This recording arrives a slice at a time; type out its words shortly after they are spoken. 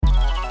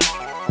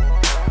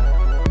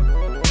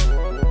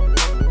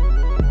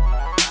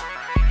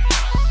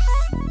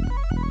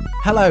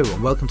Hello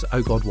and welcome to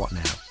Oh God What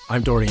Now?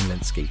 I'm Dorian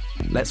Linsky.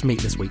 Let's meet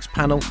this week's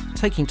panel,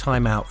 taking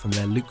time out from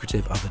their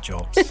lucrative other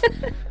jobs.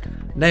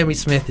 Naomi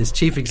Smith is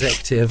Chief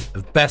Executive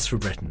of Best for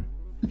Britain.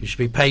 You should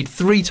be paid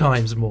 3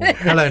 times more.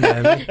 Hello,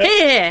 Naomi.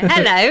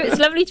 Hello. It's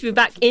lovely to be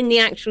back in the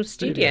actual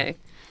studio.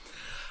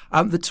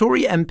 The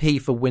Tory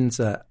MP for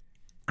Windsor,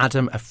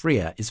 Adam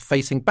Afriyie, is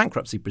facing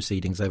bankruptcy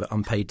proceedings over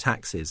unpaid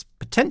taxes.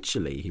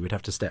 Potentially, he would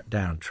have to step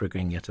down,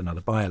 triggering yet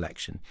another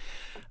by-election.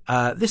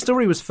 This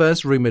story was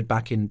first rumoured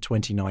back in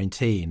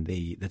 2019.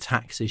 The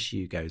tax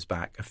issue goes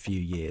back a few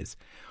years.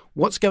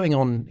 What's going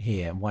on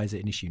here and why is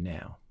it an issue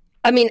now?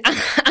 I mean,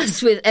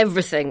 as with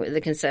everything with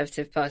the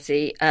Conservative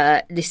Party,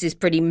 this is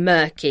pretty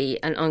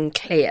murky and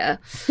unclear.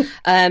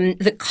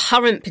 The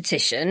current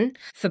petition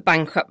for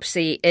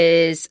bankruptcy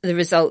is the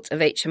result of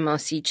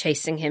HMRC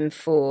chasing him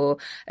for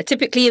a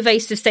typically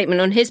evasive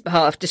statement on his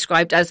behalf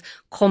described as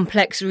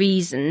complex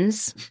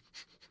reasons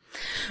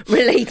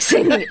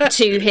relating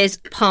to his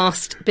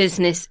past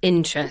business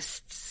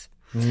interests.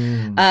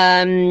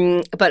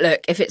 But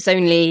look, if it's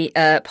only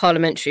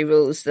parliamentary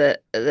rules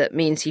that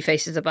means he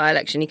faces a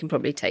by-election, he can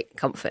probably take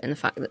comfort in the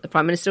fact that the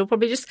Prime Minister will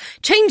probably just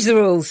change the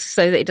rules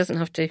so that he doesn't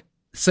have to.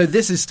 So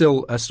this is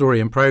still a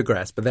story in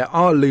progress, but there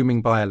are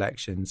looming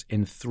by-elections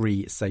in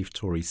 3 safe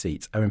Tory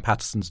seats. Owen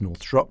Paterson's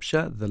North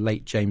Shropshire, the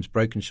late James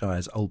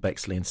Brokenshire's Old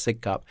Bexley and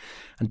Sidcup,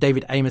 and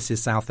David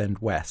Amos's Southend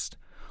West.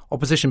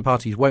 Opposition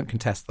parties won't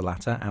contest the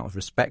latter out of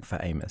respect for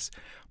Amos.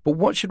 But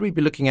what should we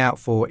be looking out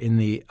for in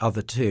the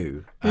other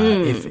 2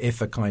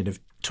 if a kind of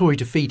Tory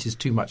defeat is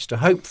too much to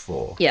hope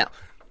for? Yeah.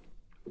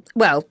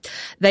 Well,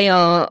 they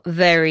are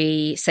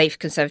very safe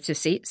Conservative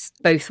seats,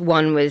 both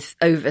won with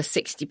over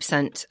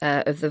 60%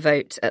 of the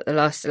vote at the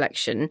last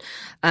election.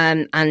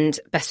 And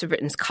Best for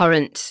Britain's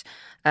current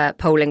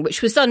polling,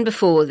 which was done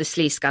before the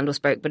Sleaze scandal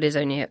broke, but is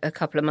only a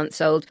couple of months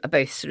old, are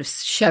both sort of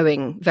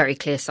showing very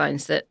clear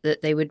signs that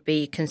they would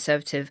be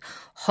Conservative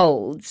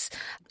holds.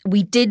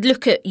 We did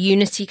look at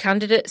unity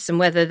candidates and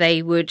whether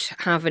they would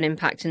have an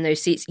impact in those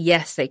seats.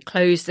 Yes, they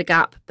closed the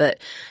gap, but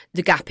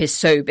the gap is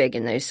so big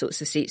in those sorts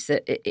of seats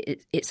that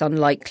it's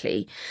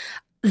unlikely.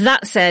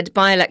 That said,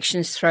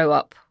 by-elections throw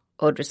up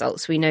odd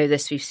results. We know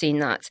this, we've seen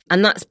that.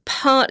 And that's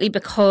partly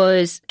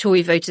because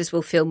Tory voters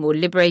will feel more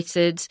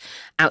liberated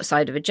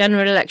outside of a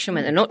general election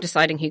when they're not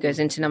deciding who goes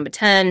into number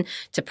 10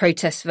 to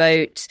protest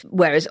vote.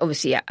 Whereas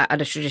obviously at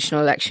a traditional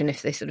election,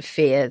 if they sort of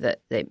fear that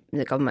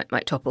the government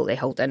might topple, they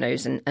hold their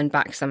nose and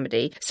back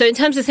somebody. So in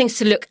terms of things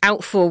to look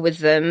out for with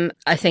them,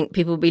 I think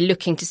people will be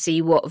looking to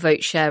see what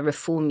Vote Share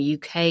Reform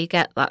UK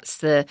get. That's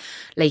the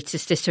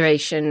latest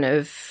iteration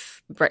of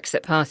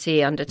Brexit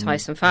Party under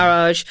Tyson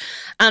Farage,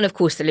 and of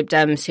course the Lib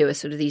Dems, who are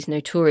sort of these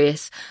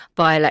notorious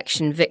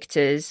by-election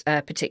victors,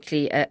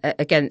 particularly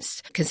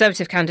against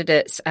Conservative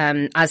candidates,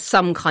 as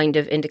some kind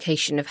of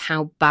indication of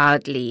how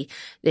badly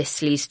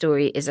this Sleaze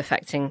story is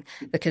affecting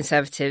the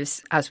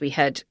Conservatives as we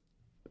head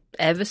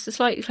ever so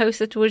slightly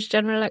closer towards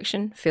general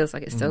election. Feels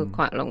like it's still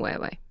quite a long way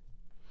away.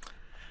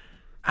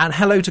 And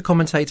hello to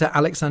commentator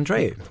Alex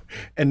Andreou.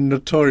 And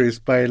notorious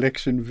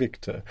by-election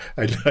victor.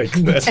 I like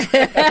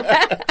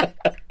that.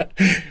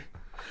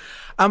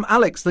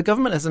 Alex, the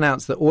government has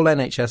announced that all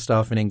NHS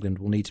staff in England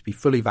will need to be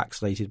fully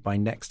vaccinated by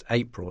next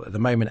April. At the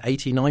moment,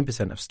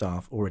 89% of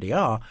staff already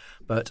are,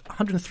 but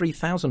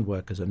 103,000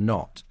 workers are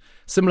not.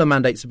 Similar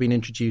mandates have been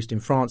introduced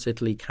in France,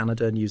 Italy,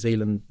 Canada, New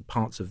Zealand,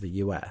 parts of the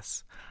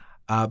US.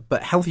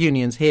 But health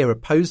unions here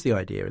oppose the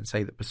idea and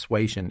say that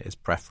persuasion is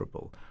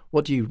preferable.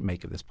 What do you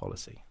make of this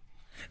policy?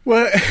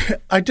 Well,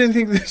 I don't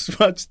think there's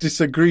much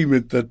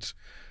disagreement that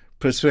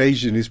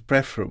persuasion is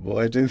preferable.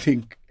 I don't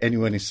think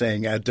anyone is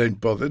saying, don't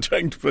bother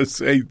trying to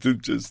persuade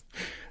them, just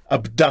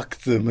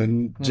abduct them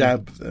and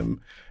jab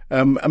them.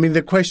 I mean,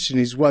 the question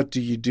is, what do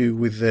you do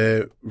with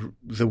the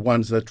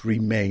ones that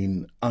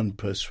remain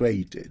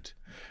unpersuaded?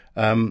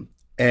 And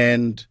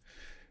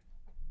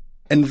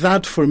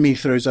that, for me,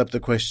 throws up the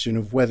question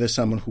of whether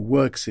someone who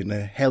works in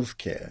a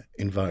healthcare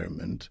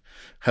environment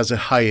has a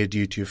higher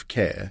duty of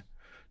care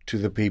to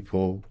the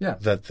people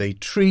that they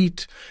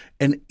treat.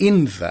 And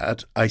in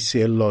that, I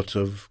see a lot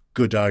of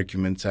good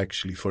arguments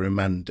actually for a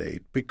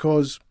mandate,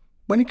 because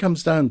when it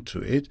comes down to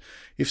it,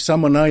 if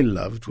someone I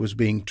loved was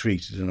being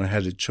treated and I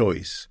had a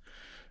choice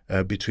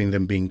between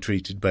them being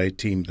treated by a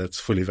team that's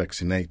fully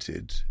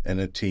vaccinated and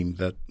a team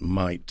that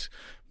might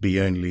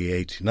be only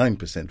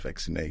 89%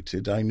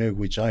 vaccinated, I know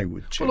which I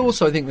would choose. Well,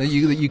 also, I think that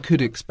you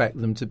could expect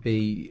them to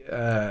be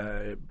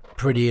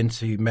pretty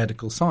into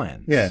medical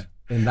science. Yeah.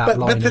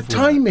 But the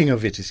timing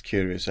of it is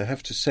curious, I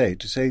have to say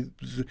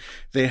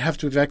they have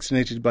to be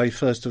vaccinated by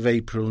 1st of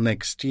April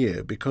next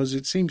year, because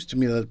it seems to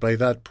me that by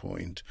that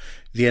point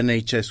the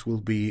NHS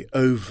will be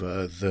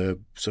over the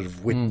sort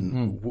of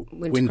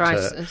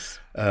winter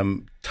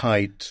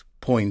tight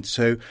point.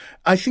 So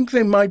I think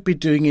they might be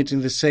doing it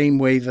in the same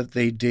way that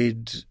they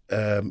did,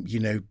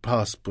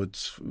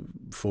 passports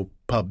for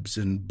pubs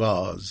and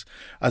bars,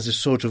 as a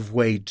sort of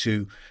way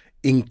to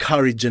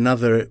encourage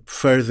another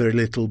further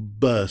little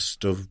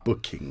burst of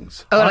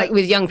bookings. Oh, like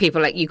with young people,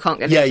 like you can't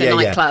go to the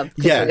nightclub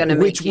because we're going to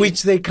make you...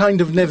 Which they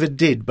kind of never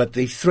did, but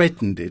they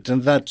threatened it,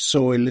 and that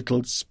saw a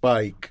little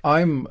spike.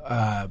 I'm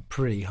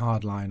pretty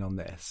hardline on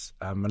this,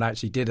 and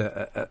actually did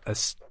a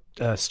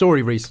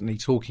story recently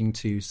talking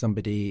to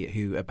somebody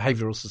a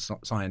behavioural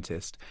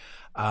scientist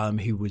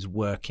who was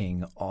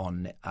working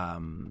on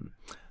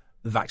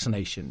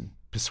vaccination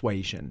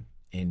persuasion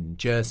in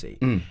Jersey.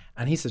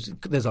 And he says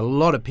there's a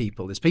lot of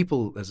people.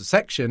 There's a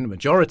section,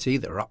 majority,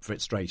 that are up for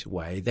it straight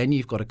away. Then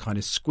you've got a kind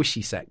of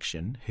squishy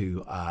section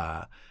who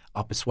are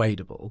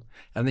persuadable.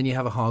 And then you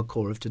have a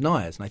hardcore of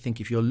deniers. And I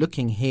think if you're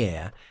looking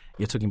here,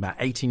 you're talking about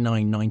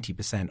 89,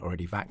 90%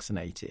 already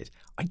vaccinated.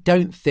 I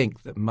don't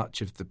think that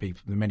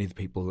many of the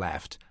people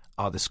left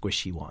are the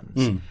squishy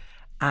ones.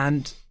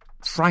 And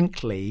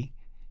frankly,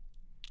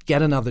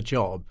 get another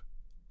job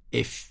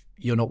if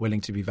you're not willing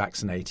to be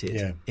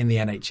vaccinated in the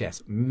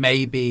NHS.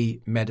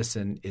 Maybe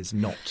medicine is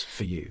not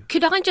for you.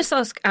 Could I just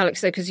ask, Alex,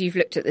 though, because you've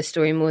looked at this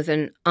story more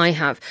than I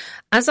have.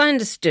 As I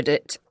understood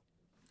it,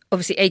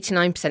 obviously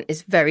 89%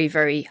 is very,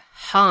 very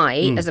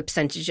high as a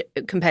percentage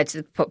compared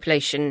to the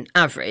population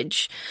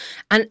average.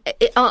 And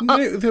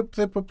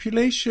the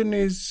population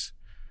is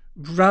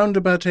round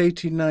about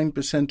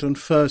 89% on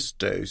first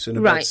dose and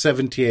about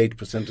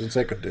 78% on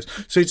second dose.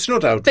 So it's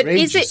not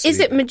outrageous. But is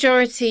it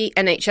majority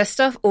NHS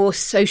staff or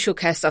social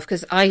care staff?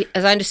 Because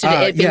as I understood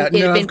it had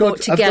been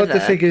brought together. I've got the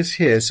figures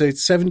here. So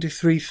it's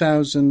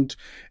 73,000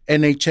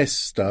 NHS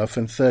staff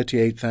and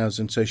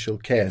 38,000 social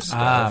care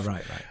staff.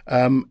 Right.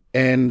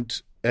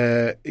 And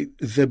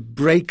the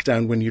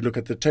breakdown, when you look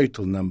at the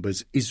total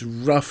numbers, is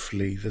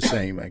roughly the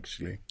same,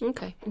 actually.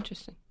 Okay,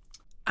 interesting.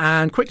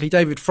 And quickly,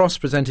 David Frost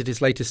presented his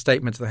latest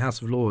statement to the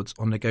House of Lords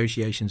on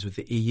negotiations with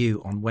the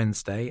EU on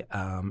Wednesday.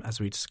 As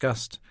we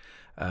discussed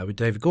with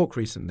David Gauke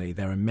recently,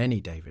 there are many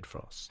David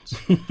Frosts.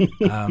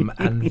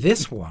 And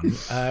this one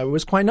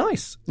was quite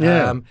nice,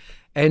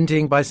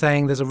 ending by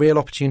saying there's a real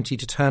opportunity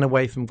to turn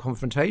away from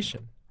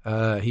confrontation.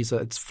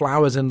 It's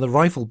flowers in the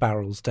rifle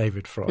barrels,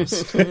 David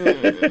Frost.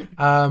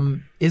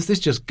 Is this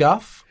just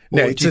guff?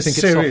 No,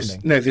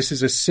 this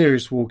is a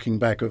serious walking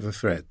back of the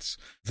threats.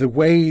 The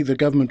way the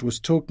government was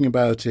talking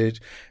about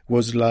it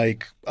was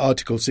like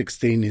Article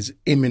 16 is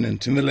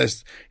imminent in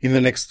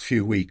the next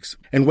few weeks.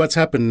 And what's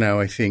happened now,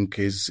 I think,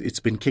 is it's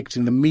been kicked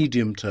in the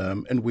medium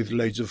term and with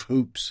loads of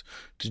hoops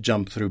to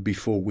jump through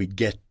before we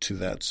get to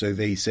that. So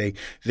they say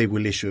they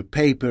will issue a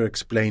paper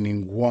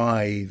explaining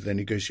why the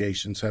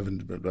negotiations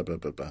haven't blah, blah, blah,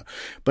 blah, blah.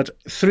 But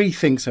three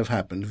things have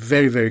happened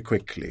very, very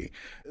quickly.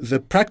 The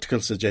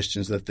practical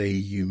suggestions that the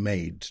EU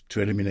made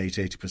to eliminate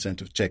 80%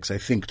 of checks, I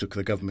think, took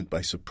the government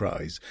by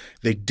surprise.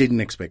 They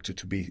didn't expect it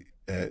to be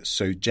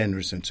so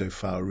generous and so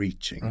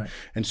far-reaching. Right.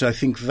 And so I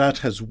think that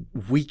has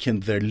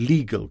weakened their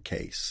legal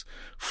case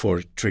for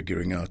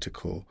triggering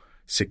Article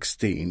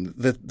 16.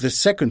 The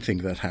second thing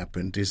that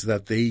happened is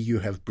that the EU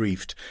have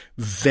briefed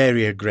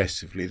very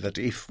aggressively that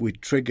if we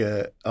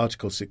trigger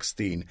Article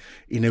 16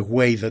 in a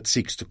way that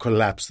seeks to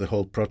collapse the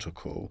whole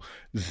protocol,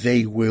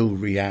 they will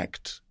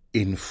react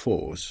in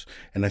force.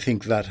 And I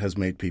think that has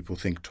made people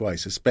think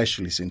twice,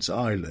 especially since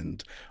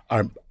Ireland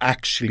are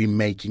actually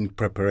making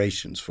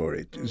preparations for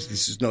it.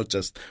 This is not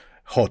just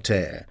hot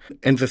air.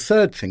 And the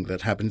third thing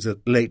that happens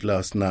that late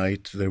last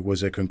night, there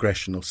was a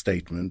congressional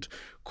statement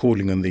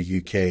calling on the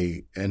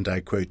UK, and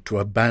I quote, to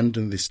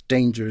abandon this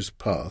dangerous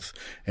path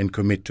and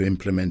commit to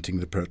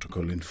implementing the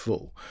protocol in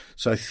full.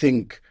 So I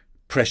think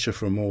pressure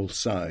from all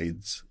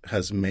sides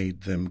has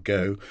made them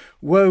go,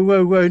 whoa,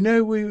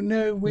 no, we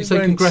you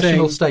say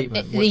congressional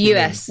statement. The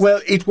US. Well,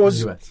 it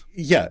was, a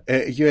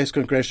US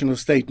congressional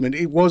statement.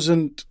 It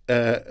wasn't,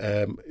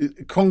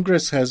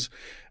 Congress has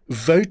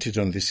voted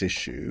on this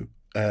issue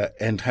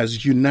and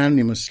has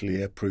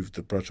unanimously approved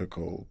the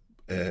protocol.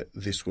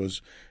 This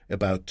was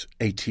about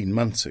 18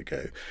 months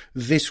ago.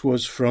 This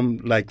was from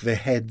like the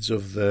heads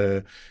of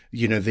the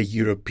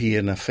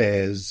European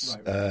Affairs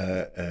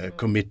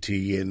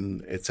Committee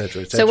and et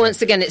cetera, et cetera. So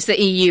once again, it's the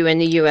EU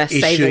and the US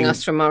saving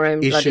us from our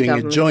own bloody government.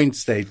 Issuing a joint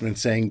statement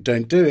saying,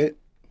 don't do it.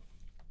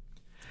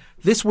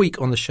 This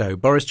week on the show,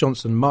 Boris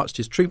Johnson marched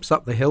his troops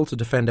up the hill to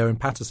defend Owen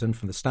Paterson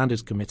from the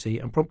Standards Committee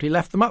and promptly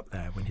left them up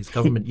there when his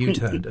government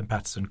U-turned and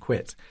Paterson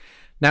quit.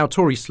 Now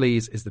Tory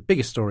sleaze is the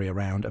biggest story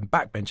around and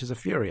backbenchers are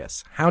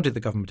furious. How did the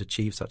government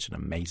achieve such an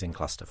amazing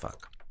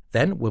clusterfuck?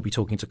 Then we'll be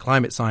talking to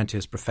climate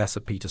scientist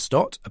Professor Peter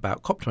Stott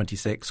about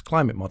COP26,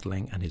 climate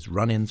modelling and his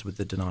run-ins with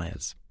the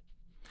deniers.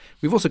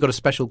 We've also got a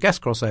special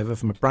guest crossover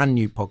from a brand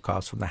new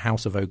podcast from the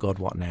House of Oh God,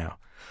 What Now?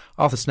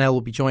 Arthur Snell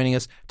will be joining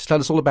us to tell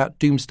us all about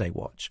Doomsday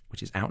Watch,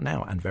 which is out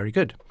now and very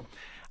good.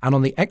 And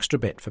on the extra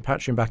bit for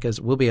Patreon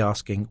backers, we'll be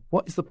asking,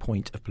 what is the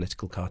point of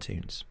political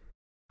cartoons?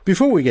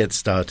 Before we get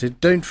started,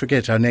 don't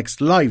forget our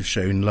next live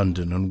show in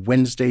London on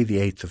Wednesday the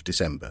 8th of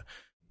December.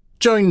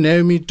 Join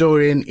Naomi,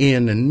 Dorian,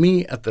 Ian and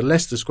me at the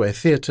Leicester Square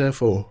Theatre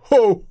for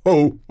Ho,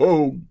 Ho,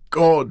 Ho,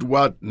 God,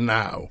 What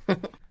Now?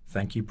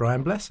 Thank you,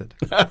 Brian Blessed.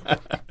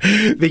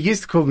 They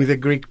used to call me the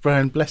Greek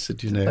Brian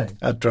Blessed,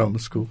 at drama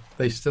school.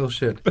 They still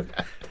should.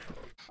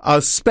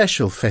 our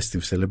special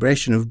festive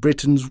celebration of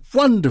Britain's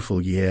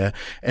wonderful year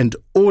and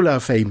all our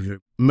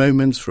favourite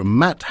moments from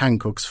Matt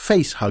Hancock's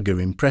face-hugger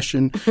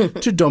impression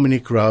to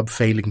Dominic Raab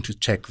failing to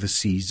check the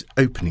C's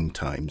opening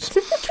times.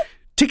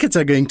 Tickets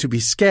are going to be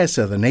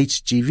scarcer than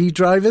HGV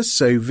drivers,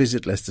 so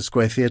visit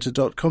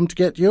LeicesterSquareTheatre.com to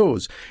get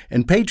yours.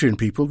 And Patreon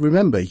people,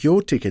 remember,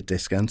 your ticket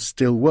discount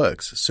still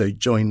works, so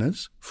join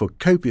us for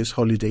copious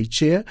holiday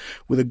cheer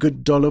with a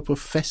good dollop of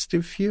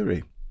festive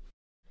fury.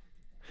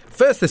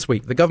 First this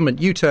week, the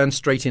government U-turned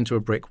straight into a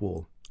brick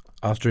wall.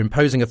 After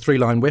imposing a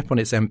 3-line whip on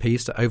its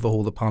MPs to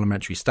overhaul the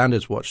parliamentary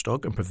standards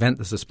watchdog and prevent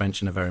the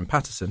suspension of Erin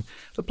Patterson,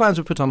 the plans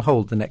were put on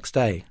hold the next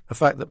day, a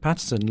fact that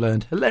Patterson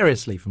learned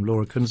hilariously from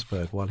Laura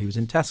Kuenssberg while he was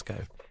in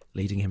Tesco,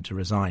 leading him to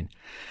resign.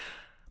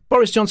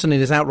 Boris Johnson and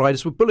his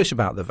outriders were bullish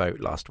about the vote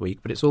last week,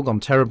 but it's all gone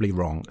terribly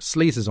wrong.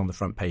 Sleaze is on the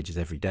front pages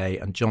every day,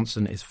 and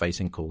Johnson is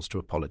facing calls to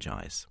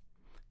apologise.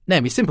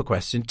 Naomi, simple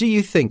question. Do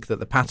you think that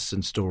the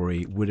Patterson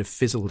story would have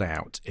fizzled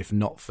out if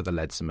not for the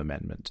Leadsom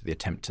amendment, the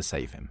attempt to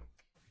save him?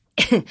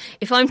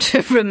 If I'm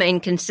to remain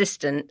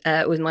consistent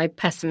with my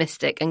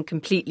pessimistic and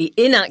completely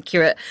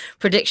inaccurate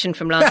prediction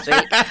from last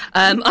week,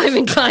 I'm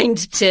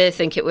inclined to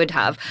think it would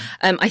have.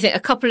 I think a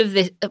couple of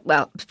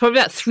probably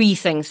about 3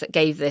 things that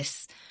gave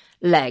this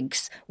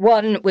legs.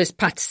 One was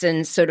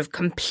Patterson's sort of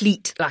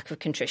complete lack of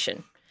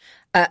contrition.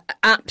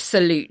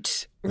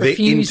 Absolute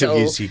refusal. The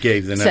interviews he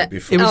gave the night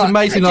before. It was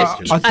amazing.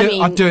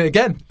 I'd do it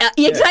again.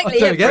 Exactly.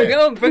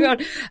 Bring on.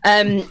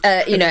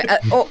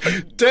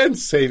 Don't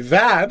say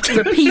that.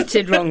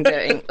 Repeated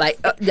wrongdoing,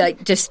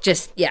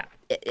 just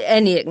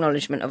any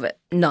acknowledgement of it,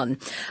 none.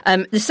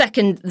 The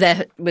second,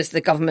 there was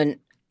the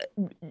government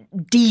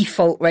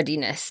default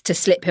readiness to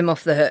slip him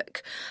off the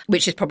hook,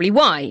 which is probably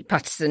why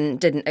Patterson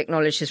didn't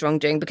acknowledge his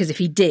wrongdoing, because if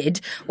he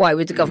did, why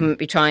would the government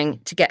be trying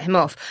to get him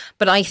off?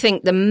 But I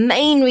think the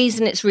main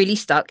reason it's really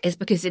stuck is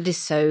because it is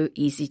so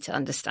easy to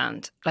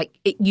understand.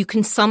 You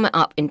can sum it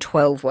up in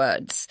 12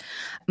 words.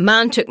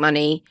 Man took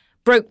money,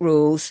 broke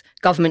rules,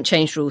 government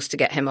changed rules to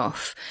get him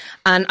off.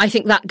 And I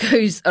think that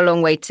goes a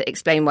long way to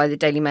explain why the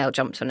Daily Mail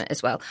jumped on it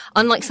as well.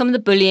 Unlike some of the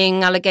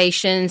bullying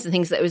allegations and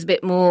things that was a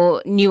bit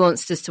more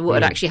nuanced as to what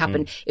had actually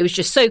happened, it was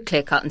just so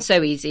clear-cut and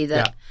so easy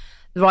that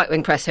the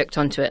right-wing press hooked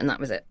onto it, and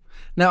that was it.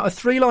 Now, a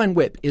 3-line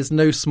whip is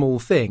no small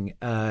thing.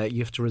 You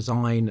have to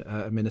resign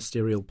a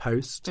ministerial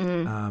post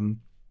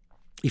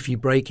if you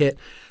break it.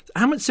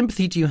 How much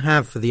sympathy do you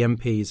have for the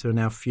MPs who are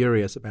now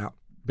furious about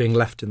being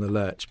left in the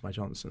lurch by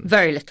Johnson?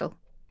 Very little.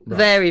 Right.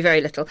 Very,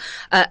 very little.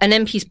 An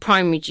MP's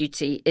primary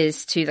duty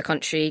is to the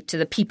country, to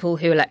the people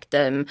who elect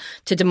them,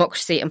 to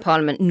democracy and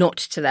parliament, not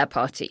to their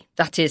party.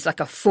 That is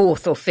like a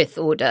 4th or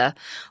 5th order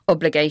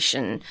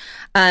obligation.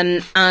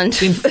 And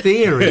in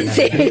theory,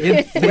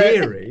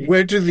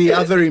 where do the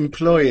other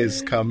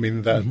employers come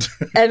in that?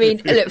 I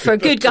mean, look, for a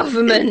good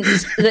government,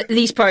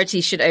 these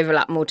priorities should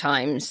overlap more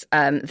times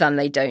than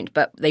they don't,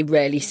 but they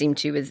rarely seem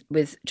to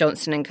with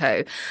Johnson and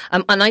co.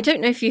 And I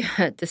don't know if you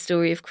heard the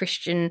story of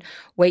Christian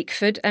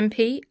Wakeford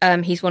MP.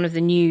 He's one of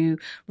the new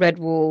Red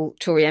Wall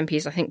Tory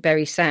MPs, I think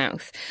Bury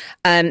South,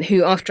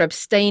 who, after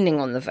abstaining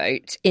on the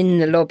vote in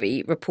the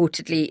lobby,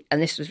 reportedly,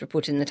 and this was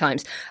reported in the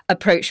Times,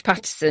 approached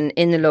Patterson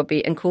in the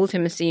lobby and called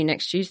him a "see you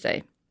next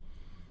Tuesday."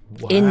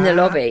 Wow. In the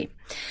lobby.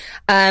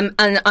 And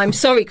I'm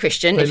sorry,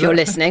 Christian, if you're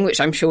listening, which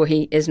I'm sure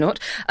he is not.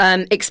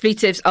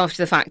 Expletives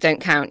after the fact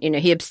don't count.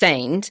 He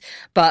abstained,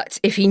 but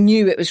if he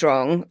knew it was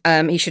wrong,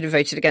 he should have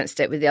voted against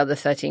it with the other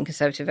 13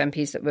 Conservative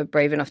MPs that were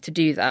brave enough to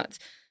do that.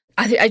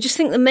 I just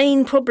think the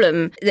main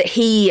problem that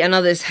he and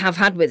others have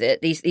had with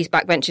it, these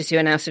backbenchers who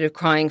are now sort of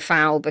crying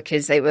foul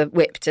because they were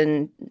whipped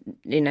and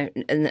then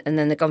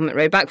the government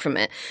rode back from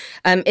it,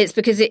 it's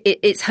because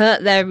it's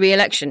hurt their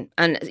re-election.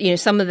 And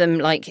some of them,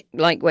 like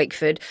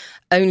Wakeford,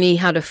 only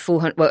have a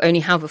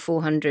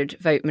 400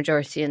 vote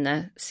majority in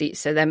their seats,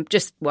 so they're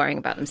just worrying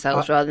about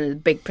themselves rather than the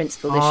big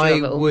principle issue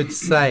of it all. I would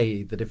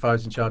say that if I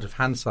was in charge of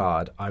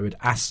Hansard, I would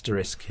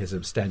asterisk his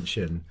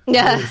abstention.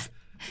 Yeah.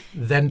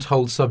 Then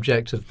told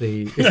subject of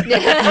the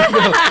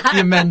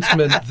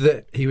amendment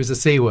that he was a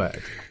C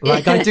word.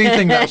 I do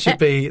think that should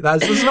be.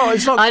 It's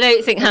not. I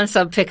don't think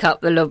Hansard pick up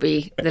the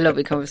lobby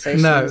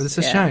conversation. No, it's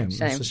a shame.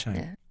 It's a shame.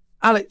 Yeah.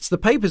 Alex, the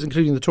papers,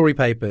 including the Tory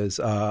papers,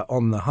 are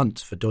on the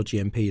hunt for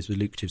dodgy MPs with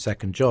lucrative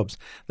second jobs.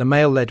 The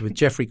Mail led with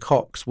Geoffrey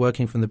Cox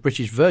working from the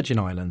British Virgin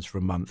Islands for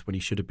a month when he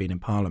should have been in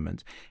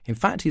Parliament. In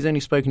fact, he's only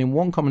spoken in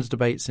one Commons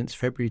debate since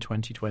February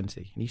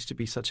 2020. He used to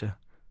be such a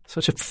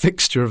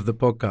fixture of the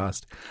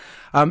podcast.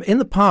 In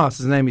the past,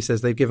 as Naomi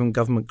says, they've given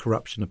government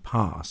corruption a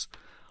pass.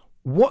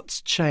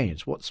 What's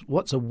changed?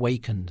 What's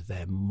awakened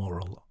their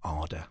moral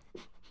ardour?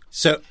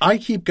 So I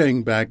keep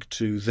going back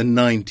to the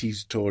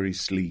 90s Tory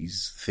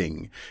sleaze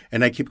thing,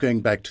 and I keep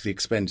going back to the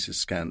expenses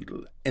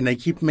scandal, and I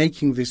keep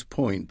making this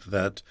point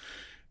that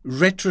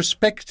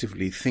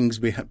retrospectively, things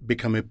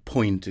become a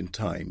point in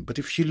time. But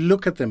if you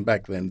look at them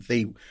back then,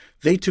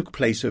 they took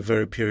place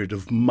over a period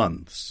of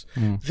months.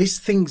 These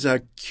things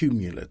are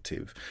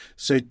cumulative.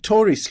 So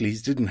Tory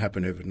sleaze didn't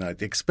happen overnight.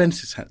 The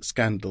expenses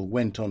scandal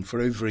went on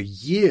for over a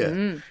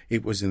year.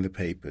 It was in the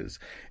papers.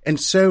 And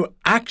so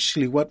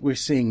actually what we're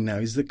seeing now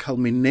is the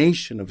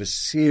culmination of a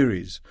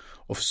series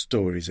of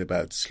stories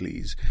about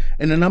sleaze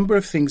and a number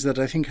of things that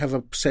I think have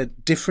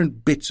upset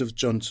different bits of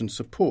Johnson's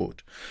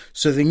support.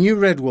 So the new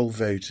Red Wall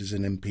voters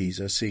and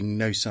MPs are seeing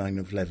no sign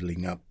of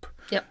levelling up.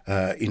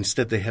 Yep.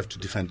 Instead, they have to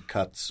defend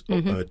cuts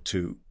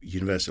to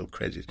universal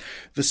credit.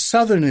 The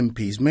Southern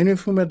MPs, many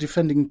of whom are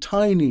defending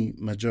tiny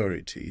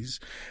majorities,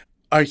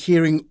 are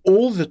hearing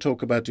all the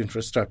talk about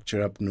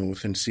infrastructure up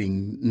north and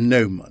seeing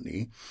no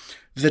money.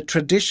 The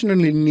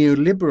traditionally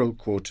neoliberal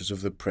quarters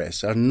of the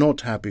press are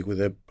not happy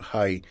with a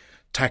high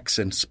tax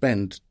and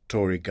spend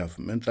Tory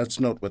government. That's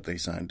not what they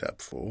signed up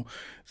for.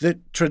 The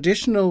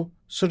traditional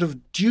sort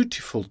of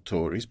dutiful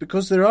Tories,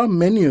 because there are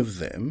many of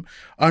them,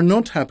 are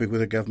not happy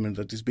with a government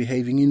that is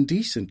behaving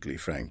indecently,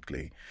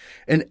 frankly.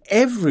 And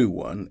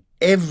everyone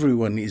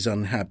is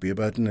unhappy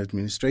about an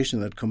administration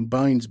that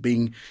combines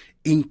being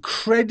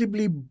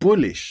incredibly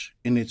bullish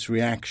in its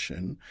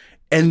reaction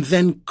and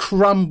then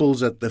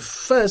crumbles at the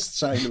first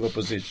sign of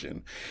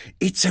opposition.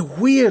 It's a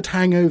weird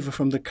hangover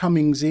from the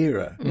Cummings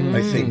era,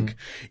 I think.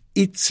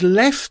 It's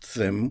left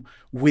them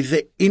with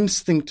the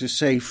instinct to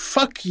say,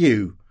 fuck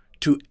you,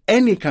 to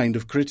any kind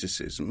of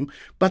criticism,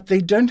 but they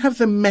don't have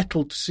the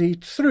mettle to see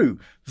it through.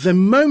 The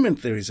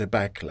moment there is a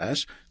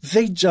backlash,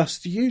 they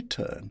just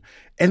U-turn.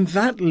 And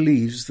that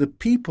leaves the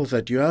people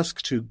that you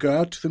ask to go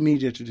out to the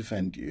media to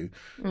defend you,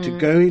 to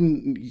go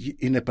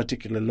in a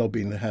particular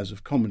lobby in the House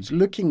of Commons,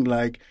 looking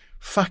like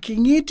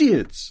fucking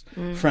idiots,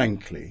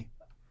 frankly.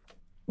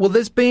 Well,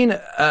 there's been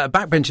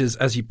backbenchers,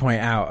 as you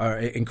point out, are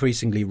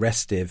increasingly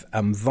restive.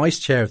 Vice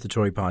Chair of the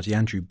Tory party,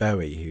 Andrew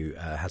Bowie, who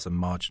has a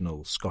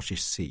marginal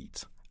Scottish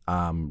seat,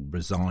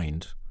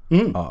 resigned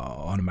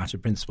on a matter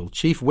of principle.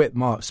 Chief Whip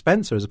Mark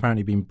Spencer has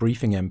apparently been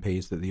briefing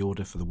MPs that the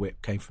order for the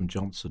whip came from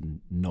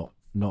Johnson, not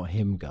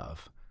him, Gov.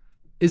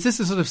 Is this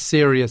a sort of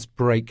serious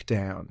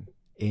breakdown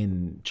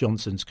in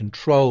Johnson's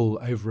control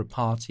over a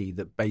party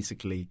that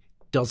basically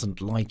doesn't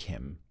like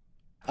him?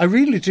 I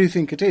really do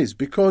think it is,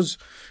 because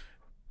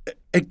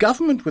a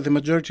government with a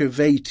majority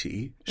of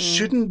 80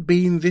 shouldn't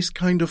be in this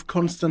kind of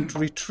constant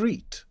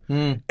retreat.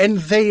 And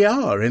they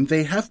are, and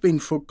they have been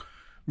for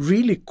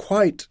really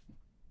quite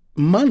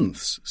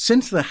months.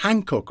 Since the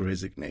Hancock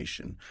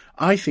resignation,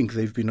 I think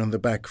they've been on the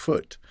back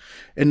foot.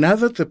 And now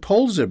that the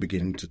polls are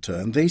beginning to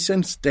turn, they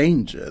sense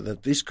danger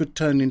that this could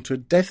turn into a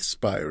death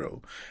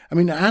spiral. I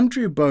mean,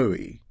 Andrew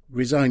Bowie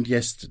resigned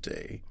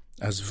yesterday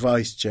as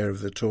vice chair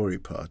of the Tory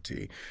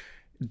party.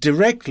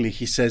 Directly,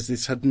 he says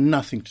this had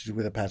nothing to do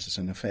with the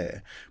Patterson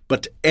affair,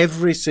 but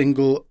every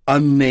single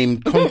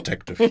unnamed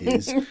contact of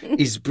his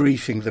is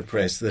briefing the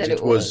press that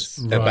it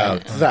was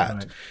about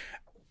that.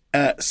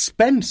 Right.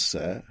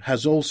 Spencer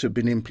has also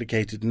been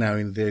implicated now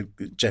in the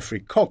Geoffrey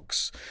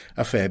Cox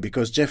affair,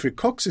 because Geoffrey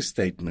Cox's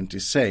statement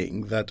is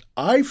saying that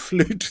I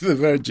flew to the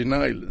Virgin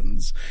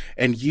Islands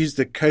and used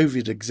the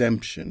COVID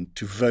exemption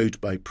to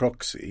vote by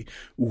proxy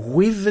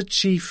with the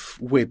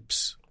chief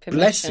whip's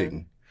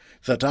blessing,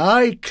 that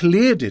I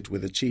cleared it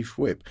with the chief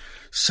whip.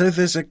 So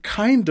there's a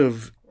kind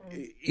of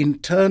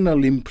internal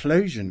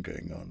implosion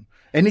going on.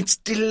 And it's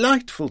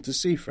delightful to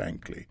see,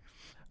 frankly.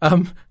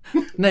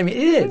 Naomi,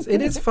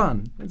 it is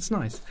fun. It's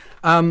nice.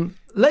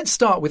 Let's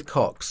start with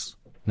Cox,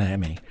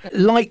 Naomi.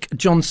 Like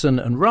Johnson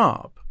and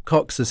Raab,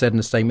 Cox has said in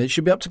a statement it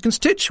should be up to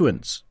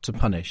constituents to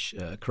punish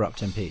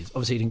corrupt MPs.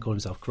 Obviously, he didn't call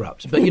himself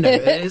corrupt, but,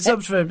 it's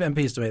up for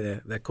MPs to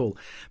make their call.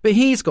 But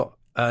he's got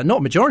not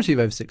a majority of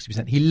over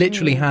 60%. He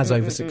literally has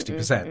over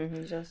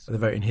 60% of the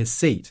vote in his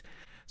seat.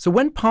 So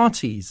when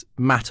parties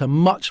matter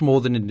much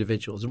more than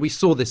individuals, and we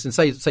saw this in,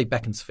 say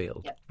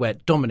Beaconsfield, where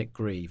Dominic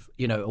Grieve,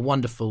 a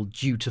wonderful,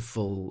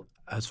 dutiful,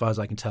 as far as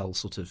I can tell,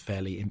 sort of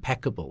fairly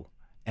impeccable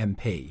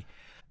MP,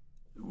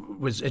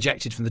 was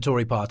ejected from the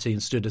Tory party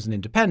and stood as an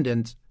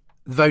independent,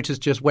 the voters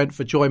just went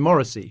for Joy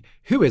Morrissey,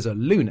 who is a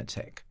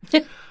lunatic.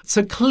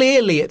 So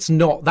clearly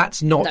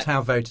that's not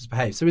how voters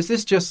behave. So is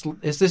this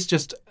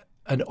just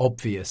an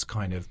obvious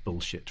kind of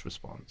bullshit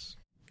response?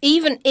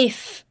 Even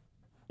if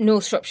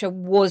North Shropshire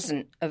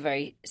wasn't a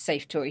very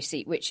safe Tory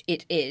seat, which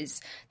it is,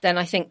 then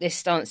I think this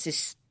stance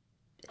is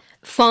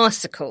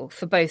farcical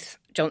for both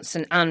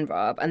Johnson and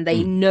Raab, and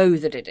they know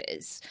that it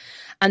is.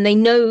 And they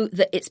know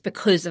that it's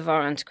because of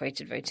our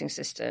antiquated voting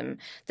system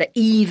that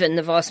even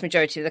the vast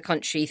majority of the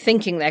country,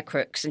 thinking they're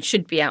crooks and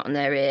should be out on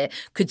their ear,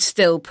 could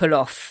still pull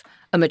off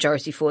a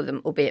majority for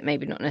them, albeit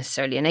maybe not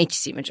necessarily an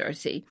 80-seat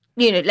majority.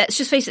 Let's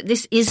just face it,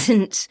 this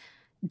isn't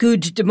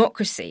good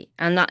democracy,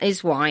 and that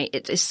is why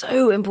it is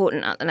so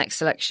important at the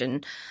next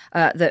election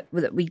that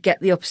we get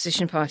the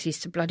opposition parties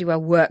to bloody well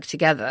work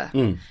together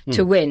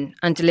to win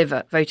and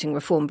deliver voting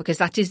reform, because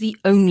that is the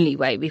only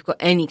way we've got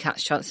any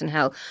cat's chance in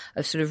hell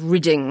of sort of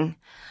ridding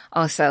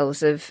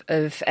ourselves of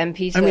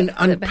MPs. I mean,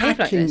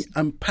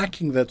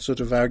 unpacking that sort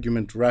of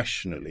argument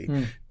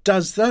rationally,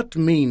 Does that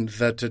mean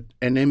that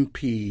an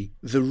MP,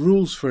 the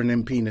rules for an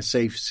MP in a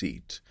safe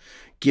seat,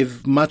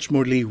 give much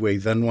more leeway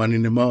than one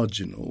in a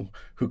marginal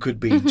who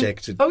could be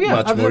ejected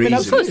much more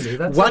easily?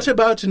 What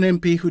about an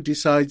MP who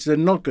decides they're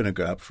not going to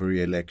go up for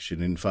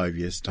re-election in 5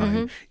 years'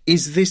 time?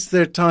 Is this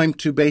their time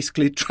to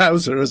basically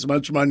trouser as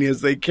much money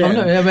as they can?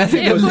 Oh, no, I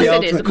think of course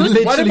it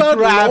is. What about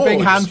grabbing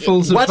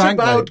handfuls of banknotes? What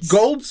about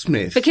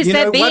Goldsmiths? Because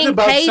they're being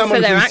paid for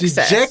their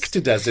access.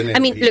 Ejected as an MP? I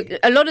mean, look,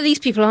 a lot of these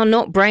people are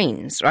not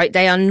brains, right?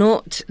 They are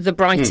not the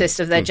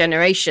brightest of their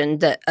generation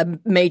that a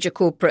major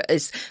corporate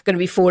is going to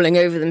be falling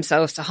over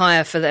themselves to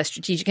hire for their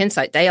strategic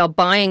insight. They are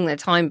buying their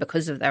time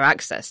because of their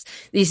access.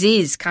 This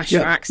is cash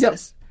for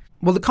access.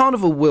 Well, the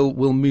carnival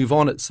will move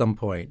on at some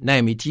point.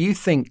 Naomi, do you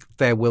think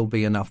there will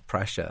be enough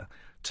pressure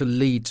to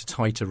lead to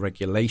tighter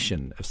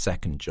regulation of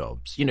second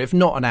jobs? You know, if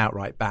not an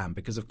outright ban,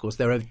 because of course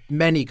there are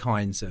many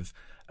kinds of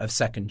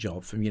second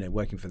job, from, you know,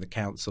 working for the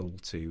council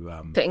to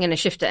putting in a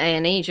shift at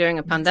A&E during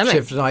a pandemic,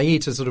 shift at A&E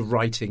to sort of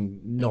writing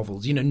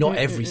novels. You know, not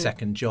every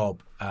second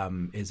job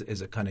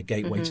is a kind of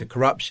gateway to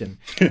corruption.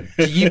 Do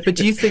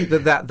you think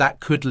that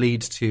could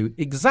lead to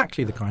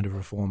exactly the kind of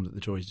reform that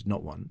the Tories did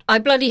not want? I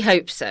bloody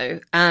hope so.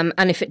 And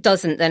if it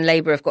doesn't, then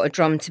Labour have got a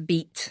drum to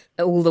beat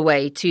all the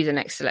way to the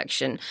next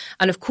election.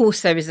 And of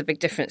course, there is a big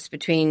difference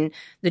between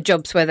the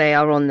jobs where they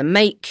are on the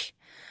make,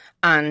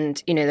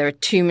 and, you know, there are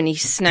too many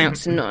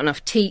snouts and not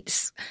enough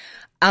teats,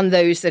 and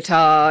those that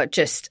are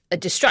just a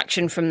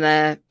distraction from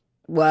their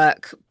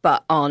work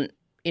but aren't,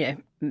 you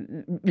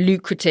know,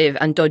 lucrative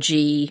and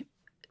dodgy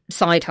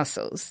side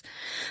hustles.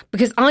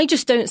 Because I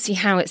just don't see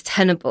how it's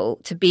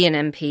tenable to be an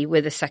MP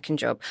with a second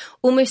job.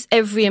 Almost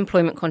every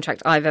employment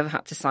contract I've ever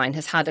had to sign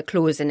has had a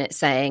clause in it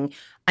saying,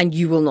 and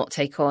you will not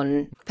take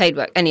on paid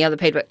work, any other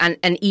paid work.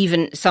 And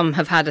even some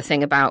have had a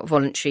thing about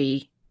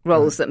voluntary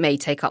roles that may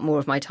take up more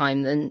of my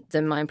time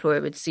than my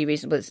employer would see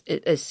reasonable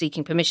as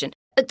seeking permission.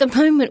 At the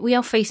moment, we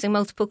are facing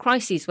multiple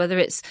crises, whether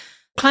it's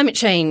climate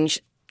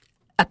change,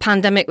 a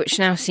pandemic which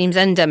now seems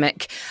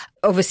endemic,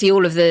 obviously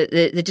all of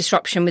the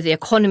disruption with the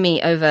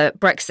economy over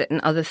Brexit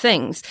and other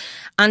things.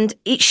 And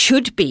it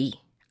should be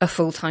a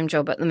full-time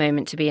job at the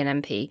moment to be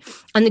an MP.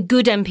 And the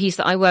good MPs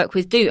that I work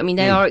with do. I mean,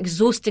 they are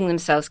exhausting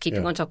themselves,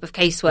 keeping on top of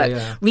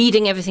casework,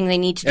 reading everything they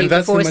need to do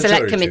before a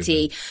select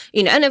committee.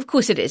 You know, and of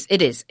course it is.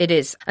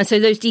 And so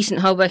those decent,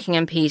 hard-working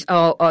MPs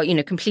are, you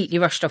know, completely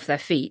rushed off their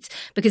feet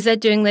because they're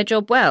doing their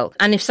job well.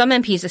 And if some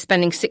MPs are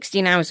spending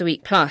 16 hours a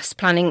week plus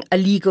planning a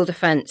legal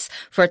defence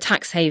for a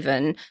tax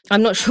haven,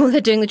 I'm not sure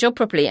they're doing the job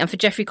properly. And for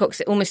Geoffrey Cox,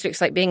 it almost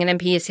looks like being an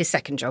MP is his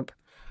second job.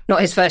 Not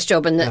his first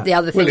job, and the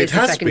other thing is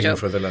the second job.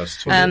 For the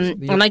last 2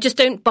 years. And I just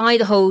don't buy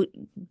the whole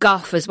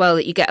guff as well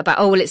that you get about,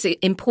 it's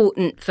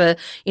important for,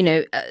 you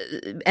know,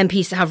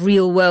 MPs to have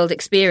real world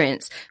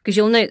experience, because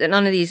you'll note that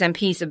none of these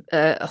MPs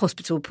are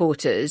hospital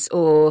porters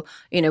or,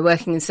 you know,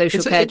 working in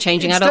social care,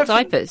 changing adult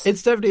diapers.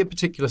 It's definitely a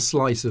particular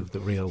slice of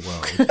the real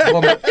world,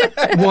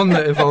 one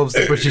that involves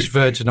the British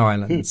Virgin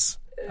Islands.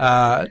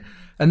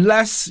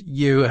 Unless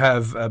you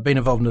have been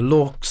involved in a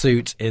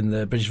lawsuit in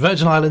the British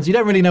Virgin Islands, you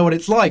don't really know what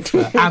it's like for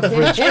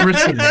average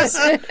Britons.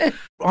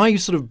 I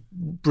sort of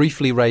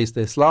briefly raised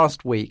this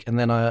last week, and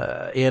then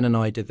Ian and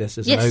I did this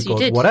as yes, an oh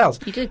God, what else?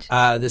 You did.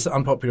 This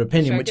unpopular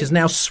opinion, which is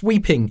now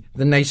sweeping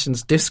the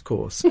nation's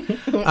discourse.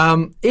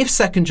 If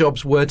second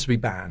jobs were to be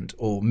banned,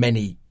 or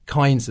many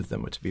kinds of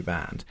them were to be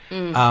banned,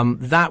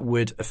 that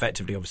would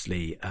effectively,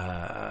 obviously,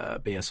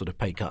 be a sort of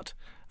pay cut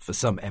for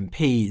some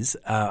MPs.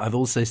 I've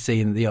also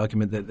seen the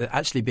argument that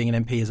actually being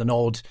an MP is an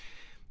odd.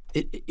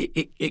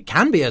 It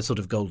can be a sort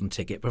of golden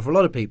ticket, but for a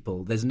lot of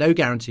people, there's no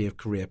guarantee of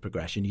career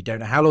progression. You don't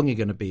know how long you're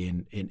going to be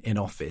in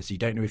office. You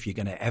don't know if you're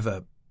going to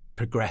ever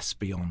progress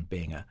beyond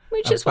being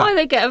which is why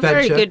they get a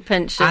very good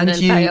pension and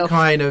you payoff.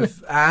 kind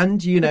of,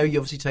 and you know,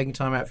 you're obviously taking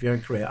time out for your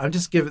own career. I'm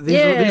just giving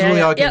these are all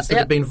the arguments that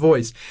have been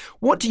voiced.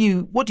 What do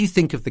you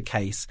think of the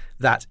case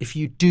that if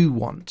you do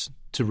want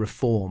to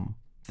reform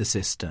the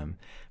system,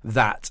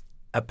 that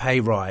a pay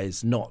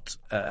rise, not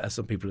as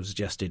some people have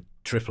suggested,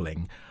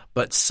 tripling,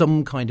 but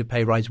some kind of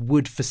pay rise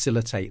would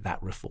facilitate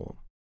that reform?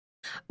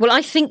 Well,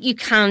 I think you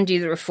can do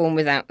the reform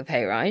without the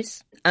pay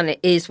rise, and it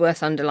is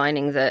worth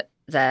underlining that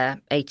their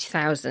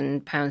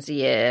 £80,000 a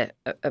year,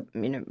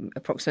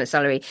 approximate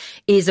salary,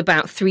 is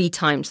about 3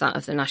 times that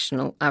of the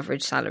national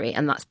average salary,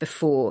 and that's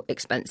before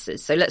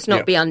expenses. So let's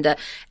not be under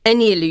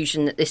any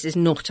illusion that this is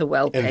not a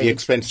well-paid job. And the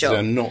expenses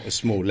are not a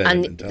small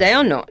element. And they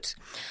are not.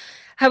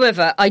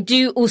 However, I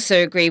do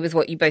also agree with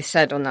what you both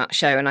said on that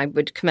show, and I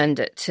would commend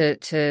it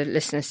to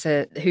listeners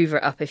to hoover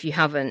it up if you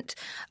haven't,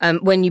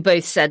 when you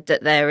both said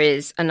that there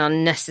is an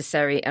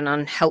unnecessary and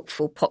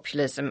unhelpful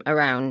populism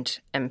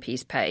around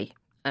MPs' pay.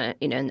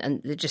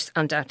 And there just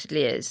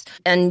undoubtedly is.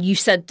 And you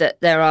said that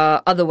there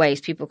are other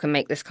ways people can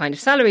make this kind of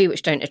salary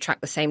which don't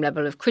attract the same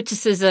level of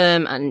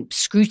criticism and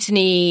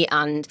scrutiny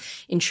and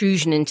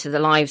intrusion into the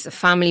lives of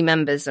family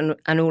members and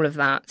all of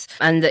that.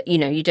 And that, you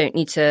know, you don't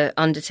need to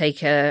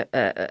undertake a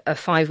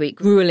 5-week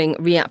grueling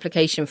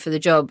reapplication for the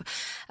job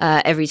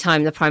every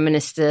time the Prime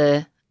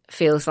Minister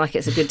feels like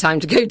it's a good time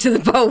to go to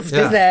the polls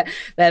because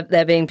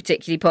they're being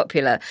particularly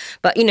popular.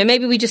 But,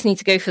 maybe we just need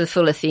to go for the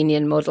full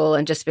Athenian model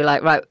and just be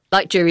like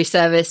jury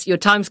service, your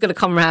time's going to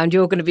come around,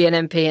 you're going to be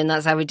an MP, and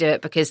that's how we do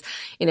it. Because,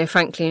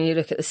 frankly, when you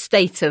look at the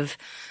state of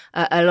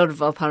a lot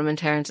of our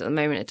parliamentarians at the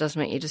moment, it does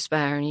make you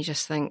despair, and you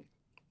just think,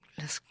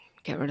 let's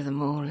get rid of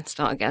them all and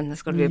start again.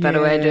 There's got to be a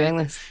better way of doing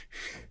this.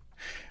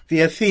 The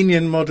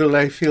Athenian model,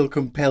 I feel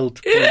compelled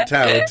to point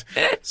out,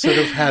 sort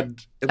of had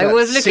about I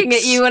was looking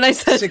at you when I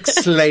said 6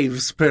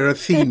 slaves per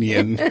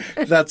Athenian.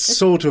 That's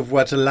sort of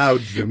what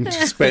allowed them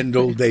to spend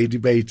all day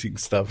debating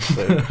stuff.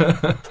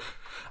 So.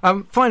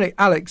 Finally,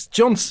 Alex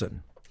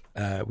Johnson,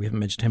 we haven't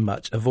mentioned him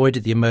much,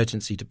 avoided the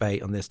emergency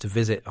debate on this to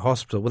visit a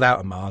hospital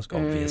without a mask,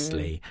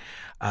 obviously,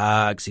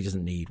 because he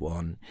doesn't need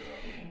one.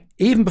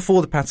 Even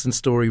before the Patterson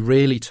story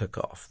really took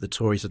off, the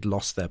Tories had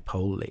lost their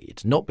poll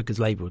lead, not because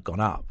Labour had gone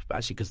up, but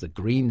actually because the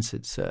Greens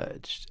had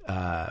surged,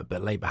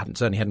 but Labour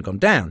certainly hadn't gone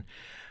down.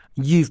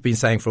 You've been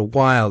saying for a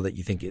while that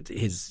you think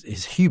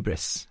his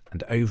hubris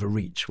and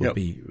overreach will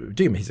be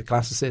doom. He's a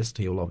classicist.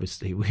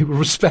 We will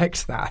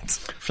respect that.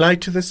 Fly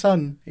to the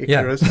sun,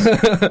 Icarus.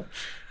 Yeah.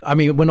 I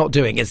mean, we're not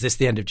doing, is this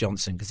the end of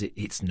Johnson? Because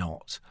it's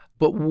not.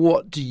 But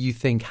what do you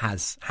think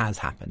has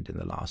happened in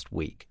the last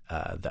week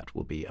that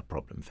will be a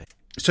problem for him?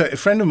 So a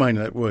friend of mine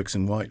that works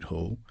in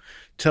Whitehall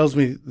tells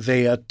me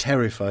they are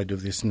terrified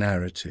of this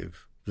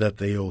narrative that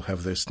they all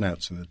have their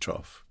snouts in the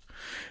trough.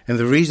 And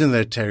the reason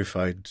they're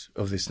terrified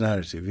of this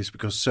narrative is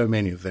because so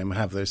many of them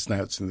have their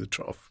snouts in the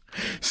trough.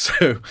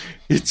 So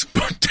it's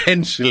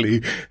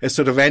potentially a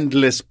sort of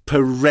endless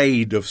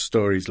parade of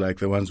stories like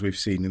the ones we've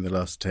seen in the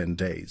last 10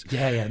 days.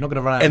 Yeah, not going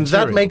to run out and of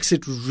material. That makes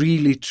it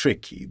really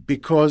tricky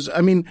because,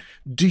 I mean,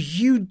 do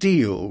you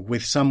deal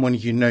with someone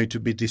you know to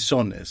be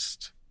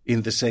dishonest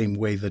in the same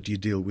way that you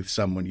deal with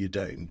someone you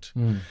don't?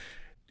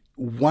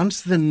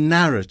 Once the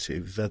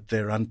narrative that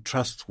they're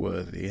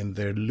untrustworthy and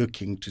they're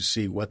looking to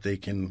see what they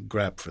can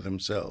grab for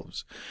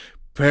themselves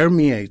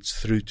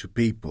permeates through to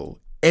people,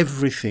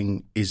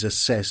 everything is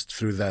assessed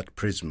through that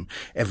prism.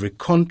 Every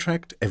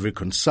contract, every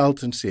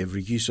consultancy,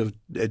 every use of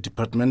a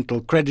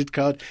departmental credit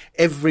card,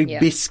 every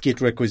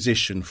biscuit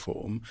requisition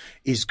form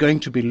is going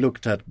to be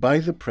looked at by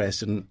the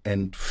press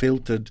and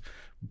filtered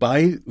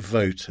by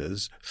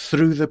voters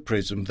through the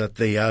prism that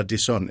they are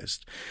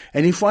dishonest.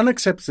 And if one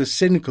accepts the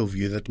cynical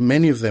view that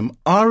many of them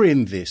are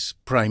in this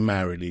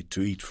primarily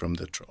to eat from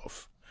the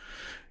trough,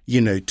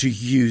 to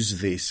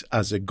use this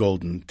as a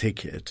golden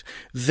ticket,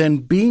 then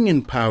being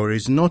in power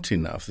is not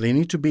enough. They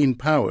need to be in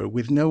power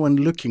with no one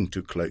looking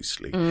too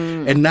closely.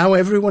 And now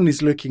everyone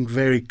is looking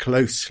very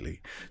closely.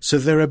 So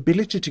their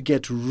ability to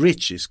get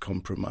rich is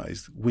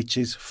compromised, which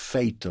is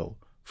fatal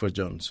for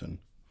Johnson.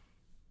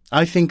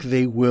 I think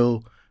they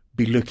will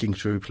be looking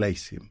to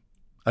replace him.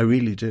 I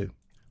really do.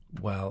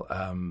 Well,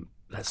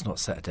 let's not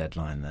set a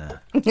deadline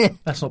there.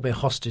 Let's not be a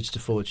hostage to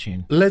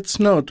fortune. Let's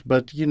not,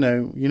 but you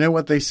know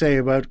what they say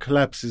about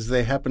collapses,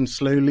 they happen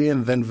slowly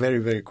and then very,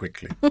 very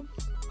quickly.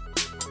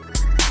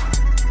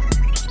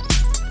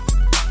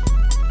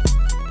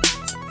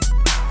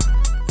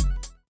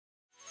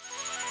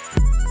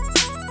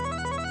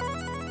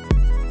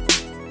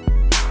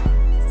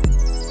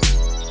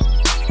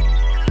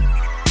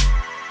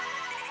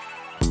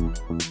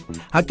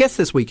 Our guest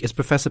this week is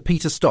Professor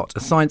Peter Stott,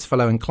 a science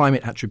fellow in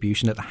climate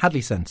attribution at the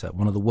Hadley Centre,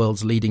 one of the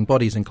world's leading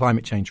bodies in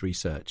climate change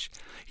research.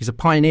 He's a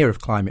pioneer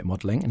of climate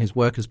modelling, and his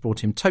work has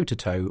brought him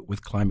toe-to-toe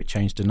with climate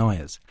change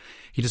deniers.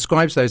 He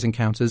describes those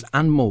encounters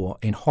and more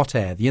in Hot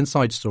Air, the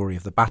inside story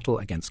of the battle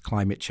against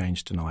climate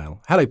change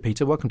denial. Hello,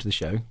 Peter. Welcome to the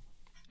show.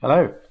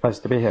 Hello.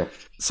 Pleasure to be here.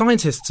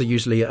 Scientists are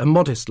usually a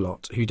modest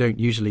lot who don't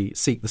usually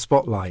seek the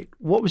spotlight.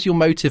 What was your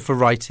motive for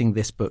writing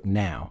this book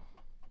now?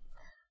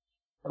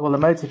 Well, the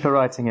motive for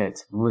writing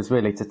it was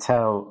really to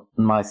tell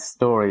my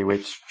story,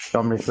 which,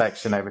 on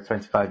reflection over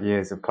 25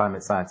 years of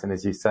climate science, and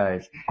as you say,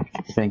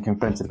 being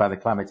confronted by the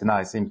climate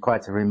deniers, seemed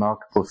quite a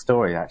remarkable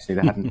story, actually,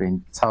 that hadn't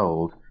been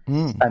told.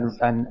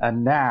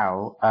 And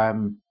now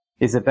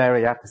is a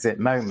very apposite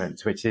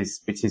moment, which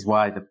is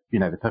why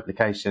the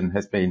publication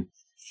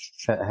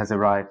has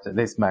arrived at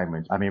this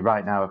moment. I mean,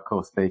 right now, of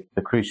course, the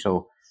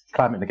crucial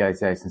climate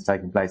negotiations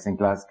taking place in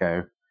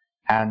Glasgow,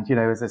 and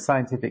as a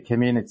scientific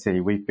community,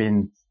 we've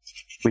been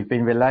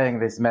relaying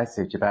this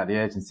message about the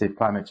urgency of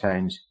climate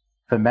change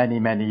for many,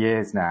 many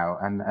years now.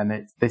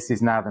 And this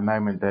is now the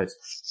moment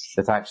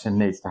that action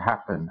needs to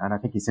happen. And I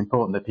think it's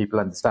important that people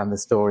understand the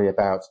story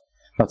about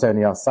not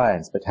only our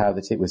science, but how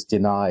that it was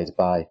denied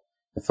by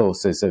the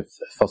forces of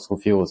fossil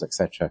fuels,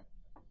 etc.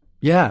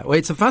 Yeah, well,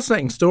 it's a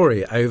fascinating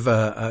story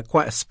over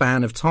quite a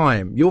span of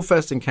time. Your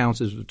first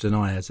encounters with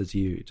deniers, as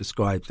you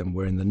described them,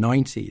 were in the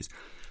 90s.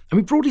 I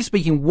mean, broadly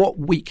speaking, what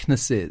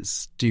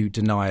weaknesses do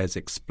deniers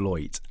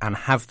exploit, and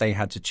have they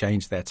had to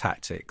change their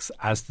tactics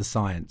as the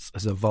science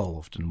has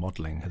evolved and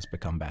modelling has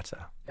become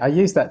better? I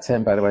use that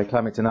term, by the way,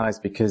 climate deniers,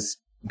 because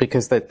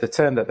the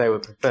term that they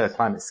would prefer,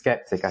 climate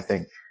skeptic, I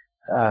think,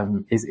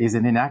 is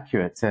an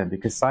inaccurate term,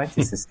 because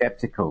scientists are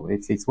skeptical.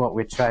 It's what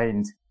we're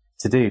trained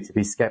to do, to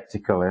be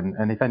skeptical.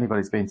 And if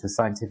anybody's been to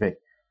scientific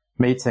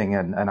meeting,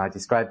 and I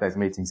describe those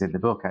meetings in the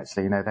book,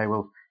 actually, they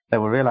will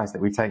realize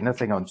that we take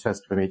nothing on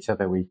trust from each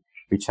other. We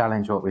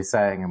challenge what we're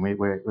saying, and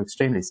we're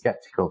extremely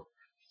skeptical.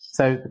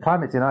 So the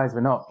climate deniers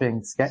were not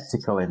being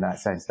skeptical in that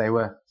sense.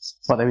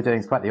 What they were doing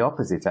is quite the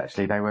opposite,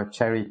 actually. They were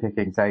cherry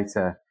picking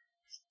data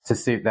to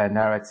suit their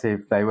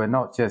narrative. They were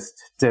not just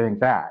doing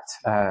that,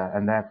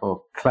 and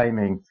therefore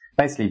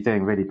basically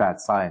doing really bad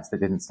science that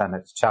didn't stand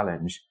up to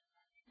challenge.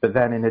 But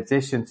then in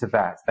addition to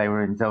that, they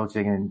were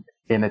indulging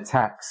in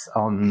attacks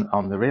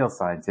on the real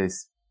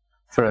scientists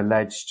for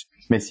alleged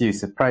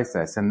misuse of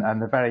process. And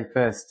the very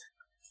first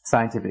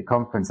scientific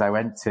conference I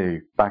went to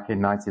back in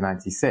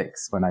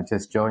 1996, when I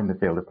just joined the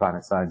field of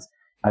climate science,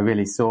 I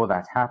really saw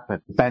that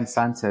happen. Ben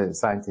Santer, a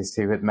scientist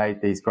who had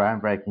made these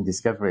groundbreaking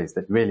discoveries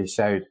that really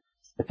showed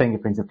the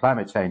fingerprint of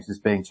climate change, was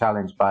being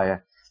challenged by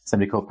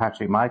somebody called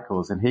Patrick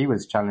Michaels, and he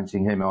was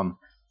challenging him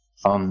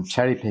on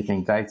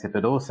cherry-picking data,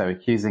 but also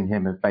accusing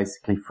him of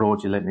basically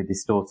fraudulently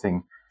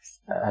distorting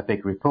a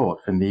big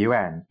report from the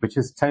UN, which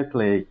is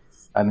totally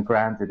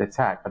ungrounded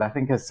attack. But I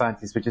think as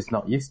scientists, we're just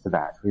not used to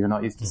that. We were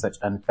not used to such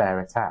unfair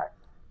attack.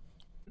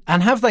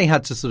 And have they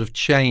had to sort of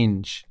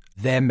change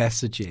their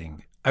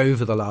messaging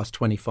over the last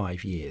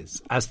 25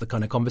 years as the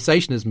kind of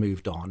conversation has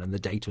moved on and the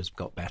data has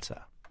got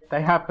better?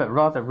 They have, but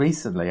rather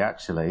recently,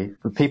 actually.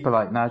 People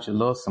like Nigel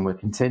Lawson were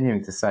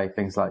continuing to say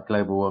things like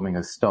global warming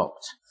has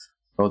stopped,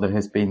 or there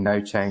has been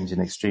no change in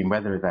extreme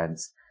weather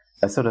events.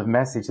 A sort of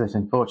message that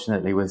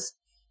unfortunately was,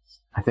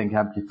 I think,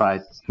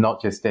 amplified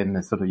not just in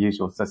the sort of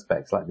usual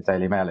suspects like the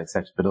Daily Mail,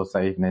 etc., but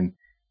also even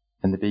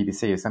in the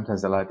BBC, who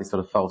sometimes allowed this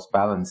sort of false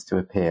balance to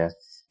appear.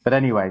 But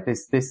anyway,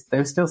 they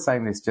were still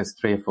saying this just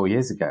 3 or 4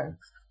 years ago.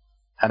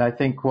 And I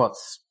think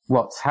what's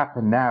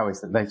happened now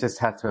is that they've just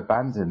had to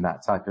abandon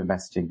that type of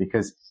messaging,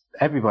 because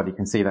everybody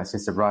can see that's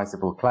just a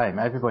risible claim.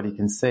 Everybody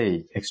can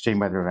see extreme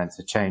weather events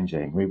are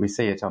changing. We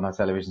see it on our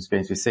television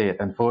screens. We see it,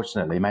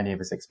 unfortunately, many of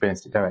us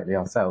experienced it directly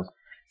ourselves.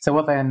 So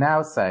what they are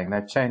now saying,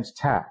 they've changed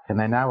tack, and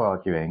they're now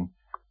arguing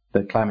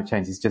that climate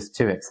change is just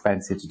too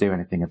expensive to do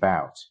anything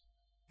about,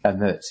 and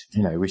that,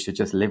 we should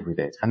just live with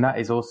it. And that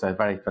is also a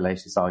very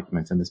fallacious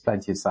argument, and there's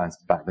plenty of science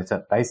to back that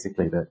up.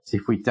 Basically, that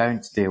if we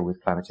don't deal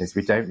with climate change, if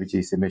we don't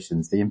reduce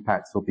emissions, the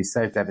impacts will be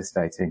so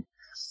devastating,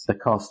 the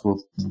cost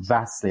will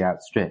vastly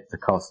outstrip the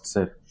costs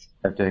of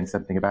doing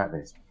something about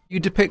this. You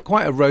depict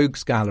quite a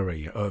rogues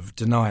gallery of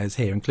deniers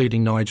here,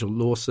 including Nigel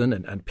Lawson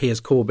and Piers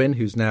Corbyn,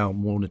 who's now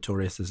more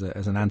notorious as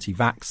an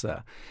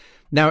anti-vaxxer.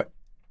 Now,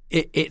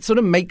 it sort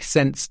of makes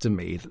sense to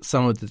me that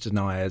some of the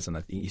deniers, and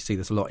I think you see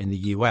this a lot in the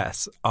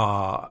US,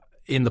 are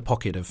in the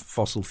pocket of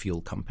fossil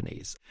fuel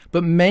companies.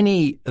 But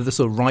many of the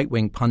sort of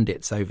right-wing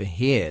pundits over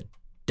here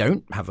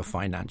don't have a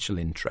financial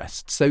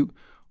interest. So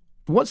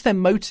what's their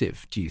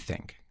motive, do you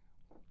think?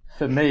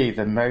 For me,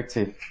 the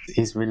motive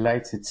is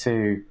related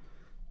to,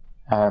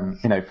 from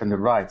the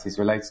right, is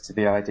related to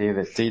the idea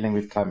that dealing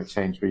with climate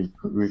change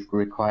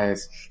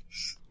requires,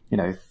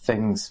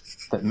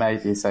 things that may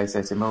be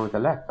associated more with the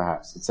left,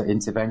 perhaps. It's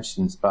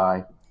interventions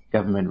by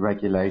government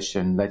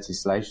regulation,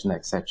 legislation,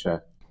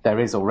 etc. There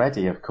is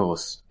already, of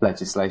course,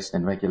 legislation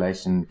and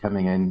regulation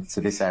coming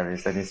into this area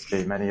as there needs to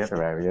be in many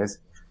other areas.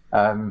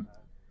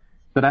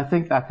 But I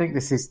think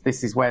this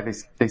is where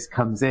this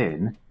comes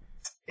in.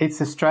 It's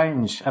a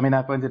strange,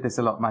 I've wondered this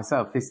a lot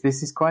myself. This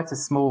is quite a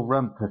small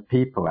rump of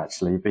people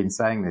actually who've been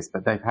saying this,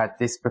 but they've had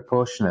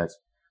disproportionate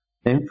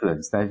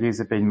influence. Their views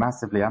have been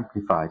massively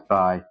amplified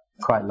by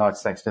quite a large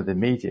section of the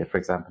media, for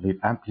example,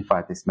 who've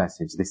amplified this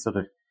message, this sort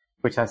of,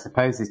 which I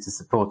suppose is to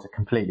support a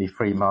completely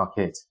free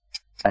market,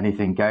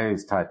 anything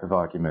goes type of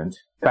argument.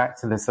 Back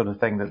to the sort of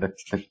thing that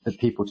the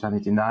people trying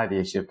to deny the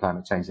issue of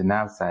climate change are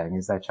now saying,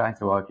 is they're trying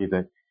to argue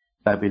that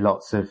there'll be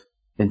lots of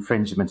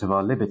infringement of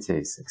our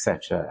liberties,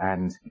 etc.,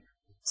 and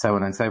so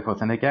on and so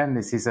forth. And again,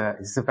 this is a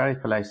very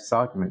fallacious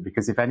argument,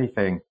 because if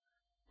anything,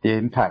 the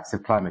impacts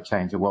of climate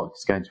change are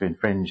what's going to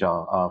infringe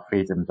our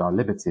freedoms, our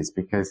liberties,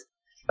 because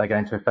they're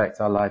going to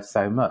affect our lives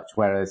so much.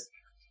 Whereas,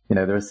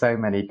 there are so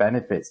many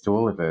benefits to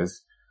all of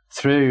us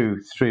through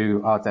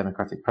our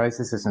democratic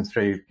processes and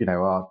through,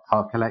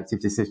 our collective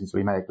decisions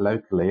we make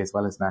locally as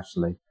well as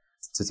nationally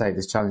to take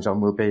this challenge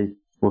on. We'll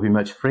be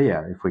much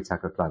freer if we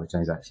tackle climate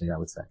change, actually, I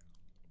would say.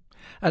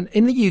 And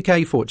in the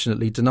UK,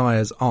 fortunately,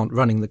 deniers aren't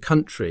running the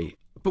country.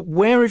 But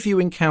where have you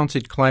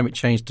encountered climate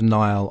change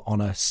denial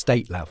on a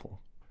state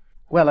level?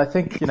 Well, I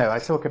think, I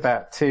talk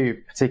about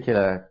two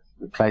particular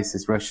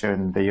places, Russia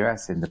and the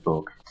US, in the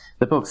book.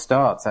 The book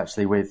starts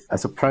actually with a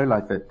sort of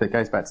prologue that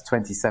goes back to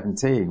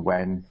 2017,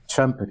 when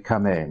Trump had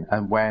come in,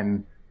 and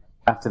when,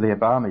 after the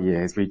Obama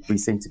years, we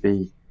seem to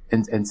be,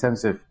 in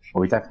terms of,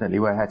 well, we definitely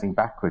were heading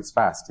backwards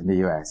fast in the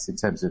US in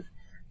terms of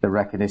the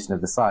recognition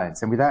of the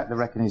science. And without the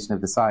recognition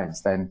of the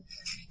science, then,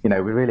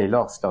 we're really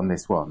lost on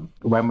this one.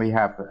 When we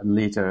have a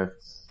leader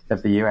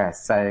of the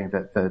US saying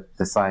that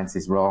the science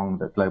is wrong,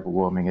 that global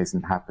warming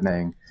isn't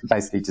happening,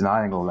 basically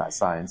denying all that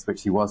science,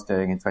 which he was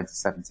doing in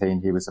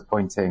 2017. He was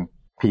appointing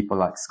people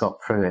like Scott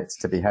Pruitt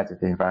to be head of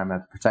the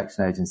Environmental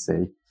Protection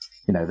Agency,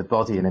 the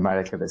body in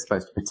America that's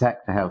supposed to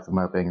protect the health and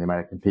well-being of the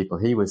American people.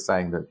 He was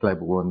saying that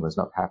global warming was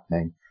not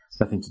happening.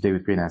 nothing to do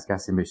with greenhouse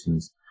gas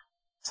emissions.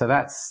 So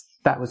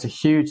that was a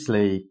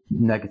hugely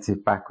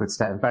negative backward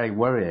step and very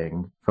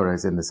worrying for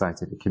us in the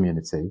scientific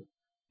community.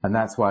 And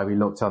that's why we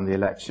looked on the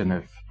election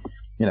of,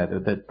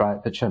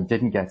 that Trump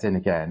didn't get in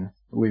again.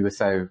 We were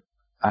so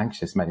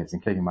anxious, many of us,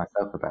 including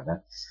myself, about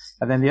that.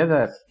 And then the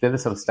other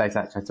sort of state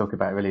actor I talk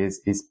about really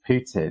is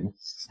Putin,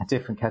 a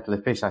different kettle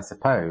of fish, I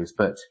suppose.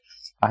 But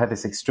I had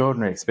this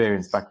extraordinary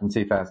experience back in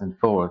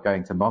 2004 of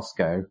going to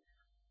Moscow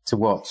to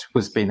what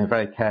was being a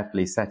very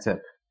carefully set up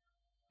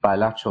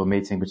bilateral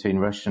meeting between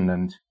Russian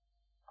and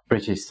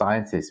British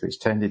scientists, which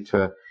turned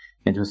into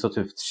a sort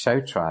of show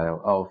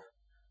trial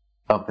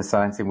of the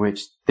science in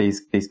which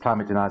these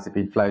climate deniers have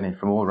been flown in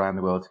from all around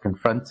the world to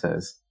confront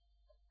us,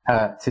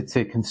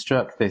 to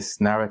construct this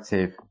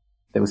narrative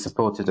that was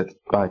supported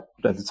by,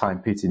 at the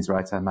time, Putin's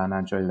right-hand man,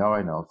 Andrei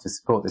Voronov, to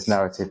support this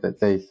narrative that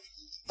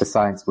the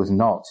science was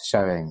not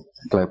showing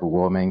global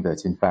warming,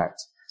 that in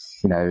fact,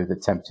 the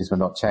temperatures were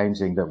not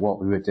changing, that what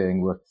we were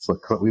doing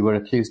we were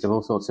accused of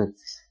all sorts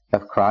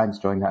of crimes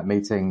during that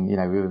meeting.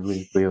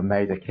 We were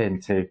made akin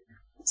to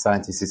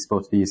scientists who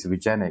supported the use of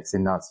eugenics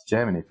in Nazi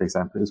Germany, for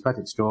example. It was quite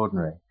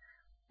extraordinary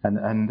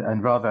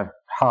and rather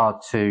hard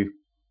to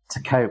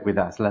cope with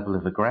that level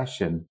of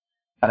aggression.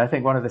 And I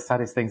think one of the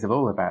saddest things of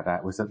all about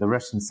that was that the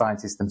Russian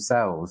scientists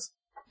themselves,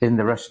 in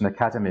the Russian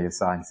Academy of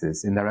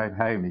Sciences, in their own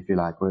home, if you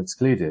like, were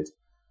excluded,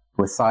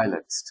 were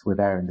silenced, were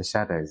there in the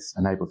shadows,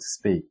 unable to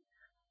speak.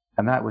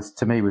 And that was,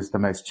 to me, was the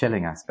most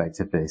chilling aspect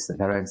of this, that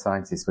their own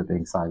scientists were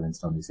being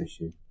silenced on this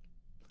issue.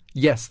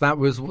 Yes, that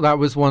was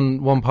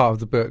one part of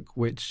the book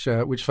which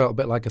felt a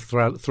bit like a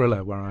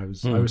thriller, where I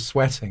was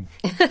sweating.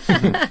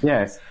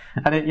 Yes,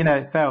 and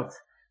it felt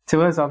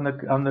to us on the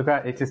ground.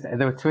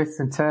 There were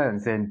twists and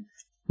turns in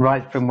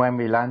right from when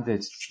we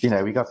landed.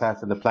 We got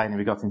out of the plane and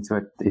we got into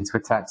a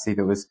taxi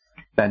that was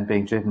then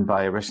being driven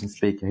by a Russian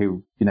speaker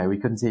who we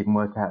couldn't even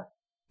work out.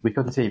 We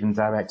couldn't even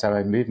direct our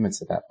own movements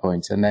at that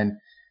point, and then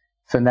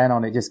from then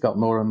on, it just got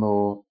more and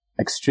more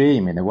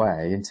extreme in a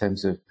way in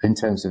terms of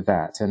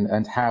that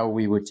and how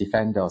we would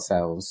defend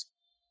ourselves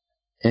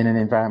in an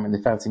environment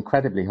that felt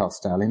incredibly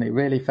hostile. And it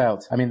really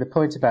felt, the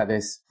point about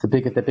this, the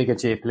bigger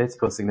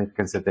geopolitical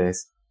significance of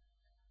this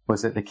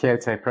was that the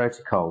Kyoto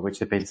Protocol, which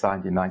had been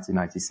signed in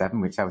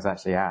 1997, which I was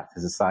actually at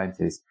as a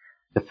scientist,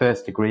 the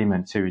first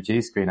agreement to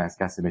reduce greenhouse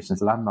gas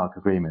emissions, landmark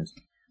agreement.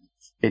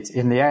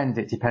 In the end,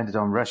 it depended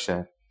on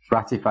Russia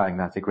ratifying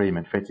that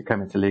agreement for it to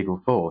come into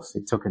legal force.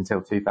 It took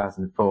until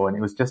 2004, and it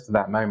was just at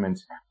that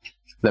moment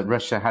that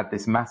Russia had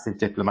this massive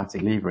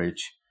diplomatic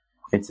leverage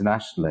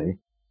internationally,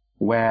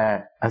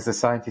 where, as a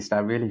scientist, I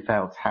really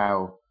felt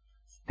how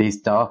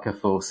these darker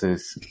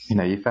forces,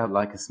 you felt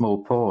like a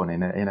small pawn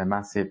in a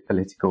massive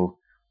political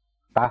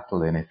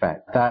battle, in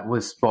effect. That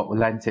was what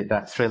lent it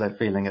that thriller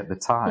feeling at the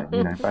time,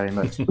 very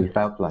much we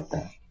felt like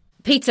that.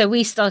 Peter,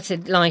 we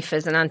started life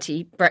as an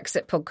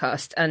anti-Brexit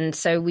podcast, and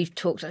so we've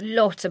talked a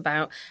lot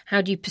about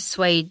how do you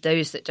persuade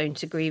those that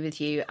don't agree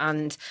with you.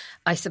 And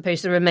I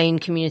suppose the Remain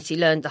community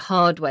learned the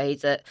hard way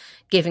that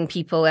giving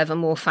people ever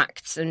more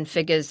facts and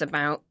figures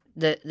about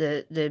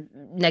the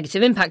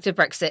negative impact of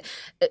Brexit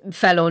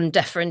fell on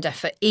deafer and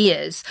deafer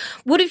ears.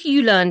 What have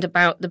you learned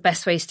about the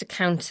best ways to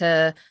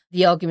counter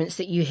the arguments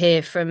that you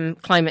hear from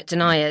climate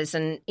deniers?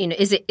 And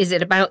is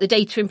it about the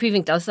data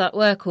improving? Does that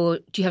work, or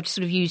do you have to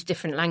sort of use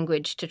different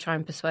language to try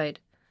and persuade?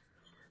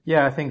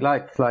 Yeah, I think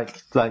like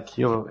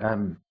you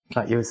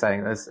were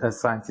saying, as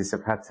scientists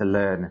have had to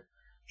learn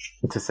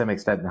to some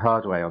extent the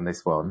hard way on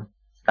this one,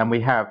 and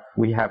we have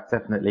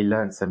definitely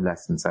learned some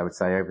lessons, I would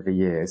say, over the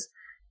years.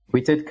 We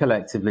did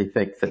collectively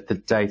think that the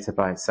data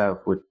by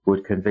itself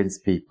would convince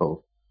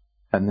people,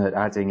 and that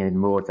adding in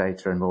more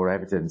data and more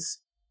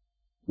evidence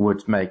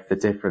would make the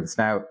difference.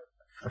 Now,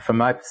 from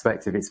my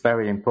perspective, it's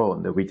very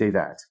important that we do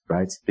that,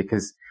 right?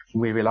 Because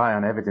we rely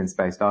on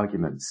evidence-based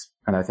arguments,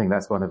 and I think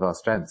that's one of our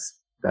strengths.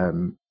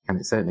 And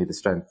it's certainly the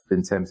strength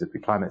in terms of the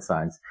climate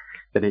science,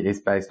 that it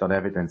is based on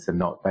evidence and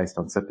not based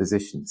on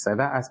suppositions. So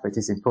that aspect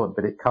is important,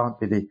 but it can't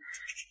be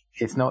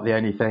it's not the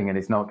only thing, and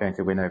it's not going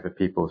to win over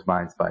people's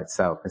minds by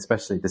itself,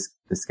 especially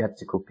the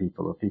skeptical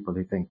people or people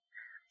who think,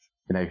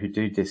 who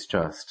do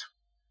distrust.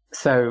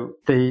 So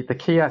the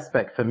key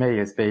aspect for me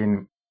has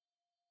been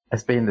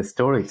the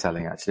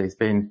storytelling, actually. It's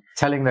been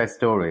telling those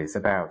stories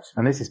about,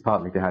 and this is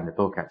partly behind the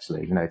book,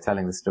 actually,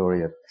 telling the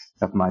story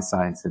of my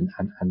science and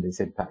its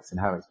impacts and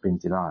how it's been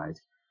denied.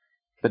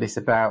 But it's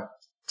about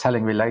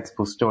telling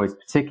relatable stories,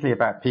 particularly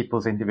about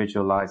people's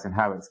individual lives and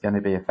how it's going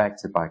to be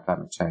affected by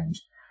climate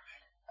change.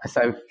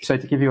 So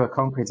to give you a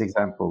concrete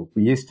example,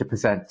 we used to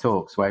present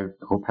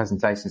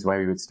presentations where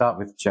we would start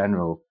with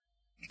general,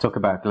 talk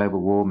about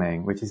global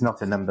warming, which is not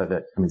a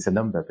number it's a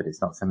number, but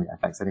it's not something that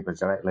affects anybody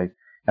directly,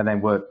 and then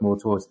work more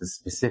towards the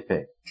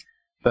specific.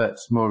 But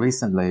more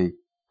recently,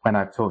 when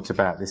I've talked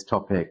about this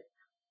topic,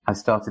 I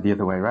started the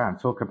other way around,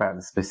 talk about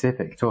the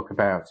specific, talk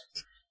about,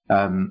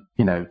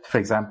 for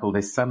example,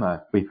 this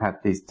summer, we've had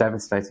these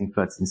devastating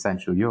floods in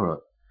Central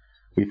Europe.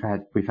 We've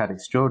had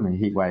extraordinary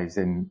heat waves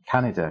in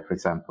Canada, for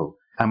example.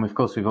 And of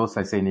course, we've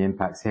also seen the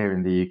impacts here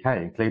in the UK,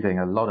 including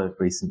a lot of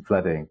recent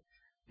flooding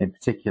in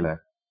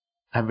particular.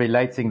 and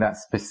relating that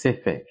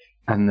specific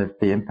and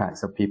the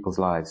impacts of people's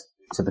lives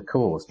to the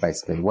cause,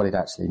 basically, what it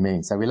actually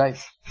means. So relate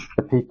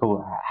the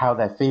people, how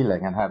they're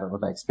feeling and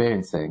what they're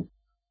experiencing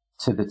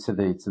to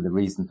the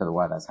reason for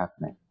why that's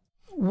happening.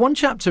 One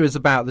chapter is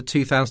about the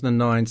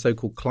 2009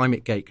 so-called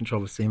ClimateGate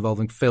controversy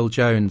involving Phil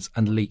Jones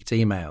and leaked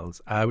emails,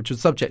 which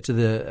was subject to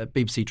the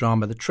BBC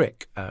drama The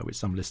Trick, which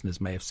some listeners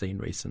may have seen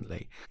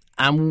recently.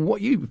 And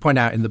what you point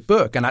out in the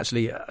book, and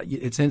actually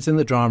it's in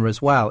the drama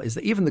as well, is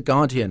that even The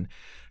Guardian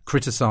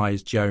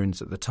criticised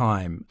Jones at the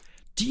time.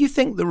 Do you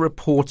think the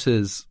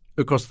reporters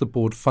across the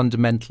board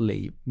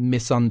fundamentally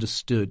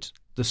misunderstood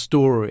the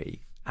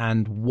story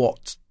and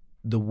what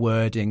the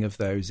wording of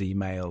those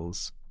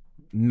emails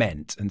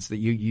meant, and so that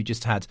you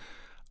just had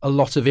a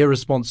lot of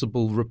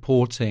irresponsible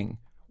reporting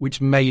which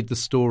made the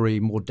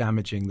story more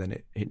damaging than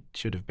it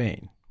should have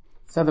been?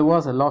 So there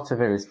was a lot of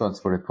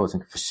irresponsible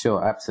reporting, for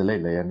sure,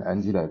 absolutely.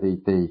 And you know,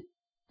 the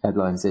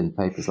headlines in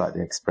papers like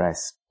The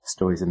Express,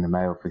 stories in the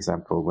Mail, for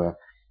example,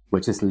 were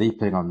just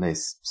leaping on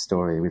this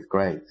story with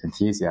great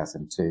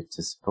enthusiasm to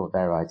support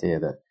their idea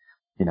that,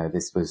 you know,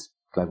 this was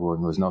global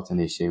warming was not an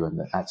issue and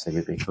that actually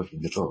we've been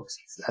cooking the books.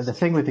 And the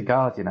thing with The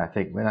Guardian, I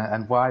think,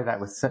 and why that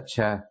was such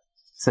a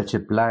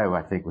blow,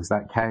 I think, was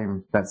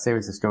that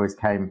series of stories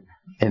came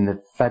in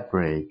the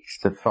February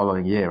the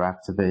following year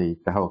after the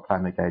whole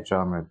ClimateGate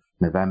drama of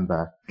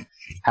November.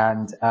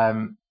 And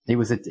it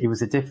was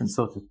a different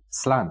sort of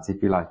slant,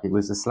 if you like. It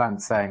was a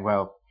slant saying,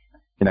 well,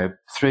 you know,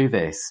 through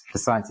this, the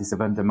scientists have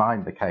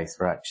undermined the case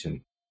for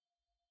action.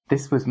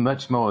 This was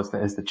much more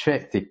as the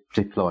trick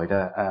deployed.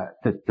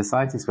 The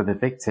scientists were the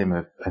victim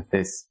of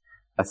this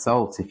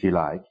assault, if you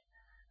like.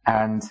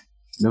 And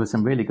there were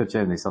some really good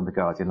journalists on The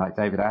Guardian, like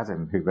David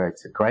Adam, who wrote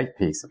a great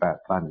piece about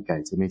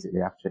ClimateGate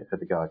immediately after it for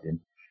The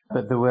Guardian.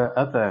 But there were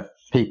other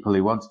people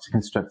who wanted to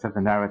construct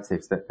other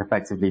narratives that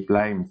effectively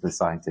blamed the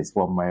scientists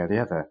one way or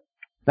the other.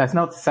 That's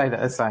not to say that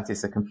us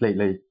scientists are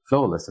completely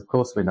flawless. Of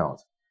course we're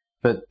not.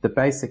 But the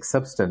basic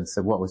substance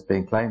of what was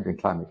being claimed in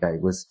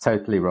ClimateGate was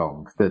totally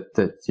wrong.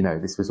 That you know,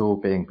 this was all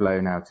being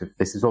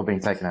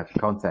taken out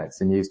of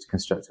context and used to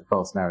construct a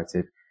false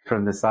narrative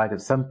from the side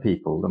of some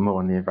people, the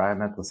more on the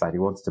environmental side,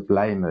 who wanted to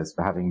blame us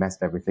for having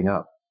messed everything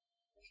up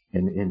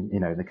in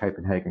the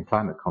Copenhagen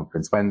Climate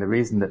Conference, when the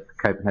reason that the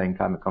Copenhagen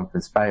Climate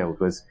Conference failed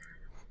was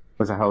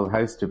a whole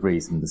host of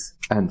reasons,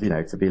 and, you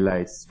know, to be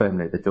laid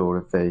firmly at the door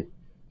of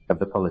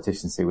the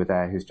politicians who were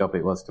there, whose job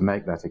it was to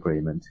make that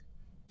agreement.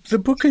 The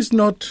book is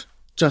not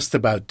just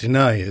about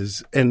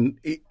deniers, and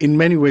in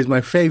many ways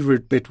my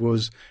favorite bit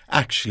was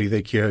actually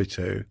the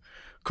Kyoto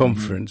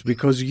conference,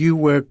 because you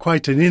were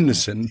quite an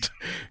innocent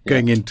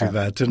going into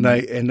that, and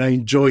I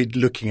enjoyed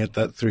looking at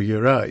that through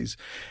your eyes.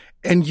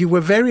 And you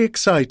were very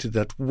excited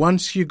that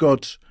once you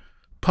got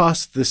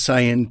past the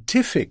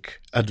scientific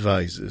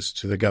advisors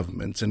to the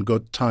governments and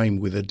got time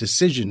with the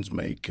decisions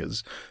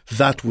makers,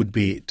 that would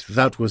be it.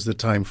 That was the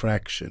time for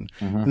action.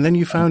 Mm-hmm. And then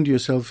you found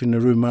yourself in a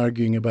room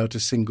arguing about a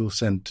single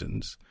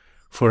sentence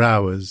for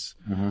hours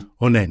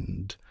on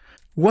end.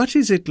 What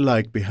is it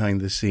like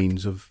behind the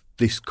scenes of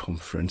this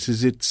conference?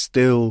 Is it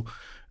still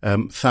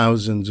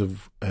thousands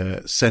of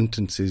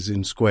sentences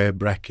in square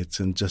brackets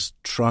and just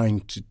trying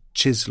to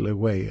chisel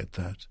away at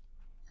that?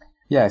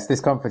 Yes, this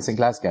conference in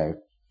Glasgow.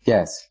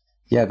 Yes.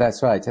 Yeah,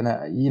 that's right. And,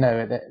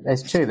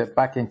 it's true that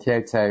back in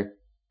Kyoto,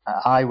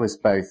 I was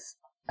both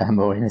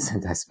more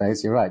innocent, I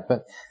suppose. You're right.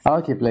 But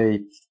arguably,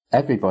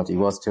 everybody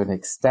was to an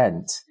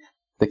extent.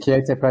 The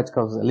Kyoto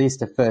Protocol was at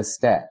least a first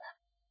step.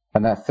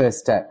 And that first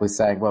step was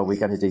saying, well, we're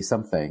going to do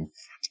something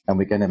and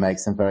we're going to make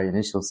some very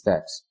initial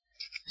steps.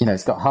 You know,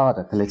 it's got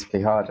harder,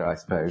 politically harder, I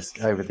suppose,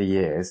 over the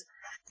years.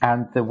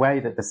 And the way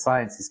that the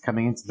science is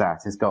coming into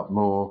that has got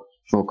more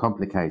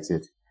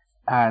complicated.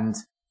 And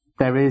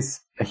there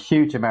is a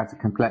huge amount of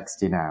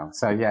complexity now.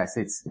 So yes,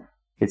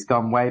 it's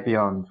gone way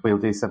beyond we'll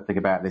do something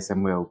about this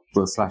and we'll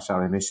slash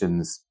our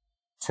emissions,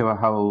 to a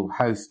whole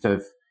host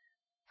of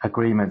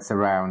agreements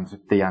around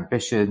the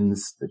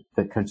ambitions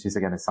that countries are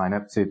going to sign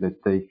up to,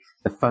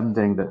 the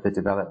funding that the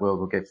developed world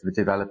will give to the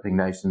developing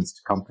nations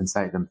to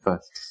compensate them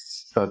for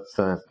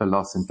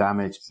loss and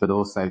damage, but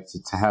also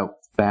to help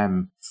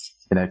them,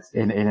 you know,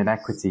 in an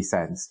equity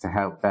sense, to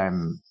help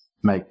them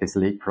make this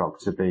leapfrog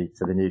to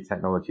the new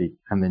technology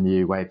and the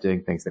new way of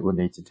doing things that we'll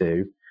need to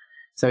do.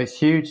 So it's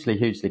hugely,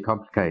 hugely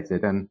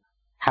complicated. And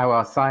how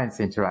our science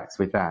interacts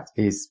with that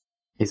is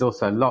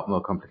also a lot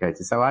more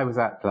complicated. So I was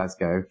at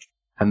Glasgow,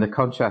 and the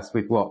contrast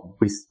with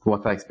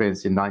what I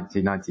experienced in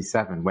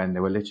 1997, when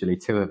there were literally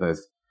two of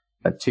us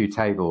at two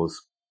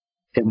tables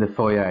in the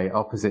foyer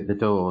opposite the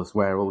doors,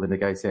 where all the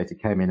negotiators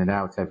came in and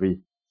out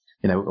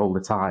all the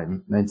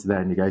time into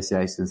their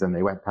negotiations, and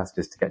they went past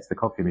us to get to the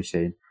coffee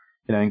machine.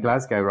 You know, in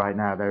Glasgow right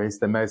now, there is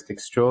the most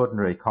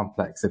extraordinary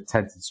complex of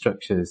tented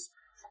structures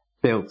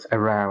built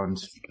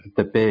around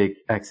the big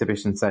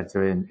exhibition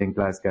centre in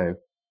Glasgow.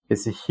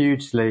 It's a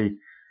hugely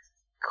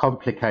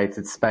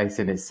complicated space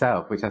in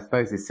itself, which I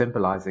suppose is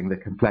symbolising the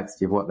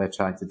complexity of what they're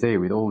trying to do,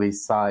 with all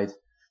these side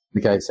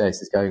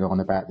negotiations going on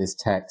about this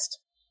text.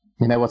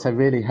 You know, what I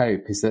really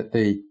hope is that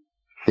the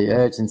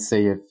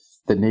urgency of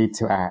the need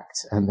to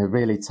act and the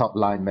really top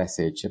line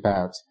message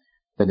about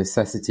the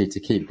necessity to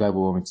keep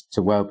global warming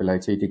to well below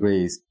 2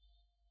 degrees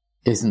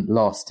isn't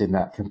lost in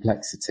that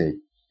complexity.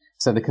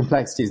 So the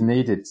complexity is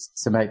needed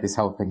to make this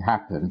whole thing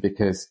happen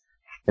because,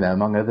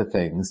 among other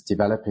things,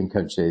 developing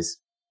countries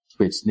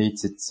which need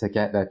to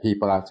get their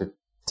people out of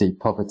deep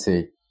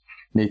poverty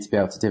need to be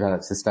able to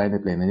develop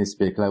sustainably, and there needs to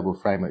be a global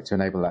framework to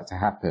enable that to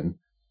happen.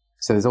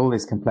 So there's all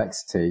this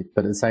complexity,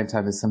 but at the same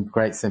time, there's some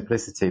great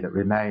simplicity that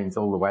remains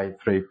all the way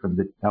through from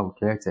the old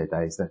Kyoto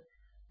days, that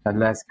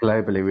unless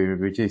globally we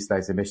reduce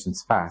those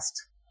emissions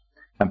fast,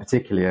 and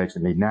particularly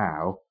urgently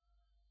now,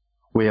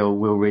 we'll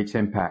reach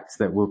impacts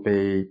that will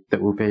be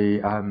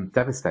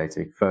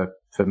devastating for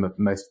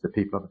most of the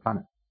people on the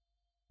planet.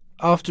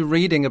 After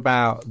reading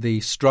about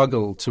the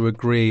struggle to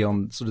agree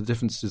on sort of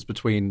differences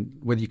between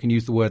whether you can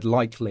use the word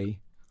likely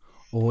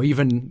or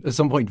even at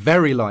some point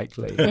very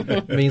likely,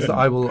 means that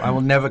I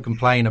will never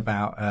complain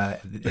about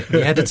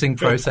the editing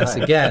process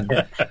again.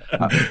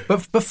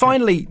 But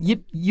finally,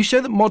 you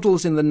show that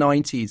models in the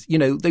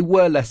 90s, they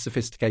were less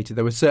sophisticated.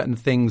 There were certain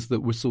things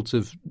that were sort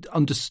of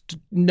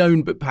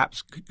known but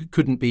perhaps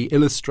couldn't be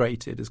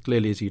illustrated as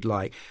clearly as you'd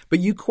like. But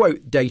you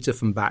quote data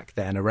from back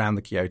then, around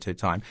the Kyoto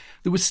time,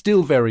 that was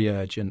still very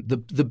urgent.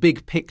 The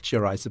big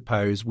picture, I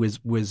suppose,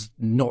 was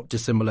not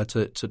dissimilar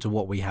to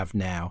what we have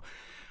now.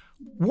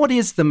 What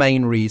is the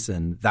main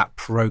reason that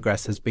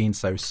progress has been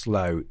so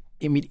slow?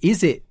 I mean,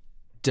 is it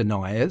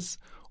deniers,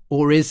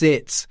 or is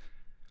it,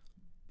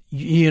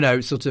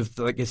 sort of,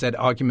 like you said,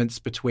 arguments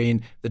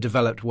between the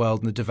developed world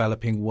and the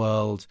developing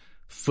world,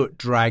 foot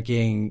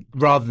dragging,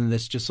 rather than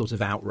this just sort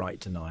of outright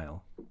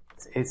denial?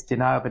 It's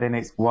denial, but in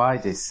its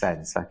widest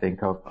sense, I think,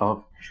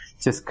 of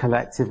just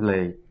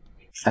collectively,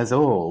 as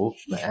all,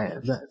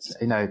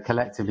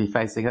 collectively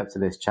facing up to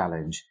this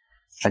challenge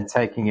and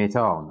taking it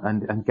on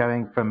and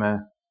going from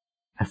a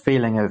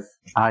feeling of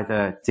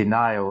either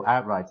denial,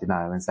 outright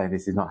denial, and saying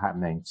this is not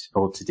happening,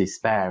 or to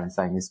despair and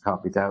saying this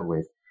can't be dealt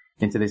with,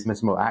 into this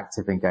much more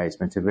active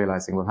engagement of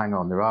realizing, well, hang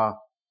on, there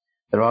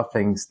are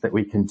things that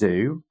we can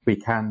do. We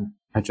can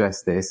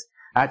address this.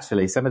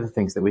 Actually, some of the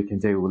things that we can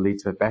do will lead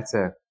to a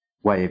better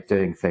way of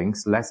doing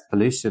things, less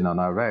pollution on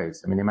our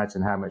roads. I mean,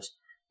 imagine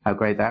how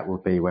great that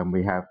will be when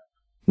we have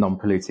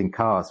non-polluting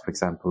cars, for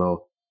example,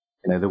 or,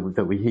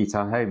 that we heat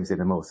our homes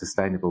in a more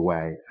sustainable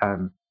way.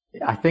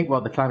 I think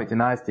what the climate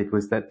deniers did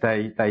was that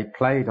they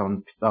played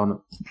on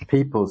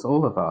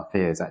all of our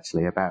fears,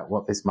 actually, about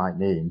what this might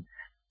mean,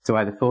 to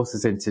either force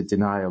us into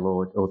denial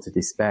or to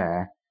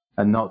despair,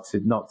 and not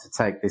to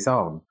take this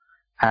on.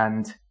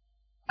 And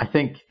I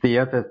think the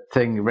other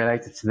thing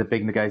related to the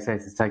big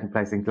negotiations taking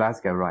place in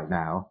Glasgow right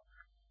now,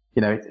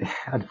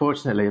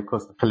 unfortunately, of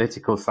course, the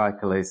political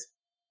cycle is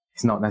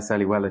not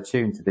necessarily well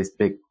attuned to this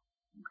big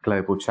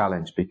global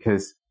challenge,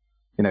 because,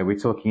 we're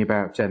talking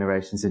about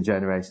generations and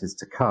generations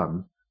to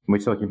come. And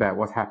we're talking about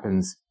what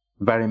happens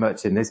very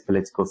much in this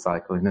political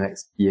cycle in the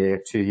next year,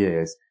 2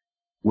 years,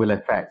 will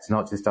affect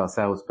not just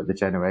ourselves, but the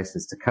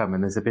generations to come.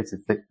 And there's a bit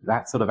of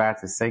that sort of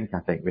out of sync, I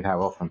think, with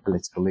how often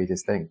political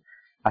leaders think.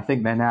 I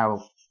think they're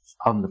now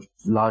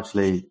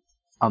largely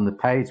on the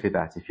page with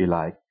that, if you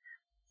like.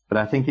 But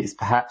I think it's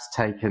perhaps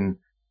taken,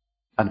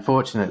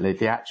 unfortunately,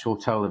 the actual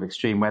toll of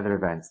extreme weather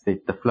events,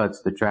 the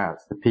floods, the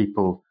droughts, the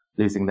people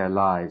losing their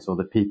lives, or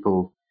the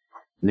people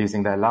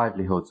losing their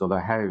livelihoods or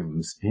their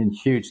homes in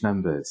huge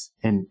numbers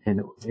in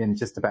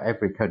just about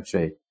every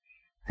country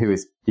who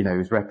is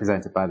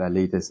represented by their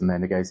leaders and their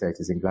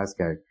negotiators in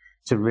Glasgow,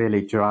 to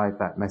really drive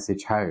that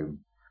message home.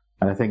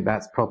 And I think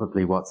that's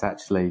probably what's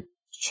actually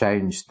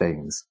changed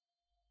things.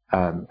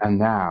 And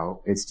now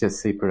it's just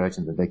super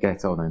urgent that they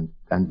get on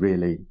and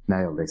really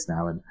nail this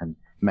now and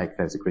make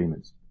those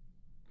agreements.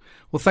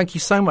 Well, thank you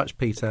so much,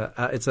 Peter.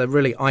 It's a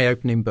really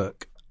eye-opening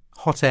book.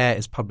 Hot Air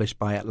is published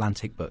by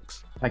Atlantic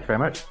Books. Thank you very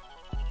much.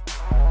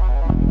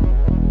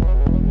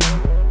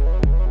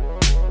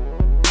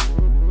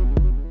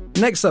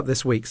 Next up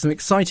this week, some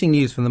exciting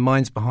news from the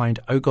minds behind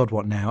Oh God,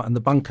 What Now? And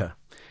The Bunker.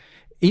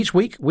 Each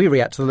week, we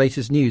react to the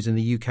latest news in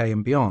the UK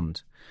and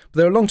beyond. But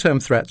there are long-term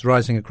threats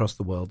rising across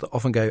the world that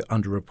often go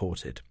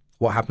underreported.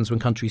 What happens when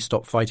countries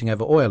stop fighting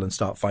over oil and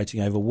start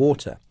fighting over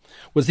water?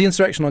 Was the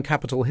insurrection on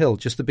Capitol Hill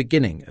just the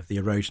beginning of the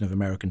erosion of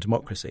American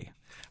democracy?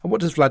 And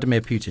what does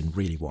Vladimir Putin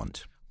really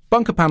want?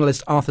 Bunker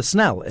panellist Arthur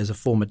Snell is a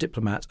former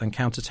diplomat and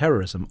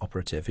counter-terrorism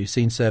operative who's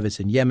seen service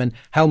in Yemen,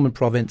 Helmand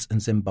Province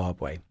and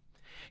Zimbabwe.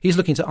 He's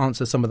looking to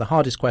answer some of the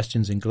hardest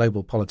questions in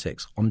global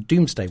politics on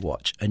Doomsday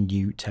Watch, a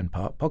new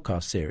 10-part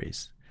podcast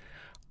series.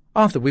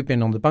 Arthur, we've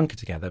been on The Bunker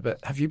together, but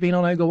have you been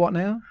on Oh God, What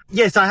Now?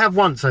 Yes, I have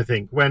once, I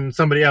think, when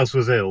somebody else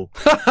was ill.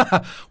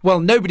 Well,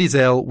 nobody's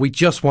ill. We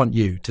just want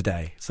you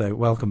today. So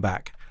welcome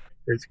back.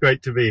 It's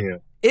great to be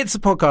here. It's a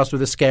podcast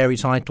with a scary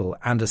title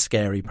and a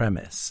scary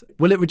premise.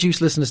 Will it reduce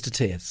listeners to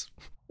tears?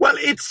 Well,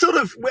 it's sort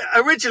of,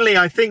 originally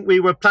I think we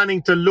were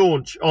planning to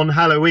launch on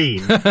Halloween.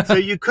 So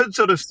you could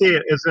sort of see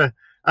it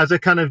as a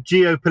kind of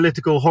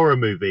geopolitical horror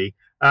movie.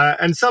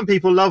 And some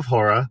people love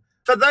horror.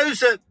 For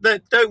those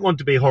that don't want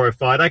to be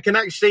horrified, I can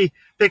actually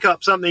pick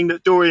up something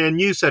that Dorian,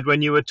 you said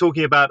when you were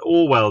talking about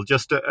Orwell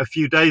just a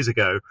few days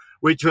ago,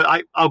 which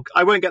I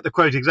won't get the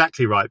quote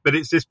exactly right, but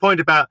it's this point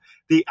about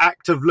the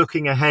act of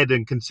looking ahead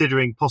and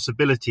considering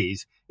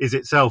possibilities is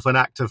itself an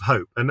act of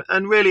hope.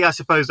 And really, I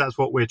suppose that's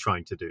what we're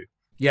trying to do.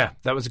 Yeah,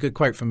 that was a good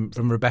quote from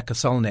Rebecca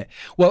Solnit.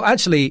 Well,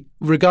 actually,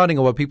 regarding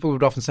Orwell, people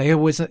would often say,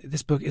 "Oh, is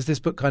this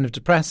book kind of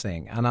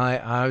depressing?" And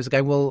I was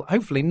going, "Well,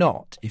 hopefully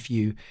not. If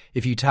you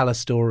tell a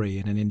story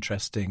in an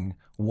interesting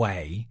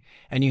way,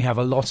 and you have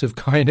a lot of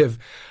kind of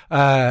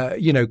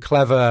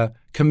clever,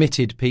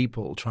 committed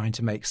people trying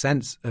to make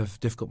sense of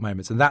difficult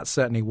moments, and that's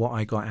certainly what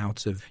I got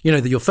out of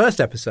your first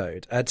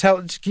episode.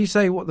 Can you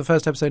say what the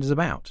first episode is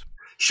about?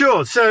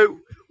 Sure. So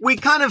we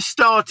kind of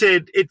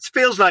started, it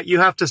feels like you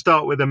have to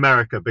start with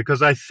America,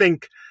 because I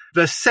think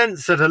the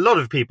sense that a lot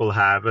of people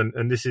have,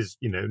 and this is,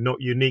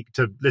 not unique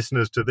to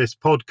listeners to this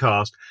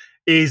podcast,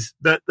 is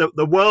that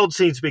the world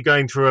seems to be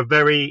going through a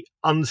very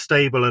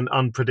unstable and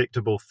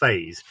unpredictable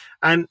phase.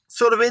 And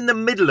sort of in the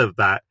middle of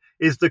that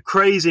is the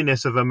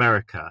craziness of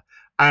America.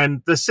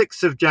 And the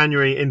 6th of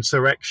January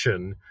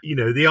insurrection,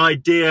 the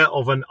idea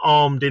of an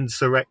armed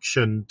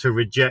insurrection to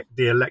reject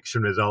the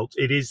election results,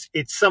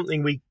 it's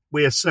something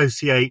we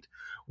associate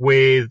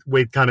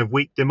with kind of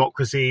weak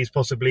democracies,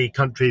 possibly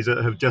countries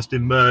that have just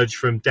emerged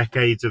from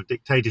decades of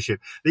dictatorship.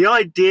 The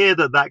idea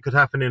that could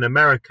happen in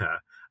America,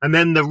 and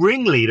then the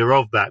ringleader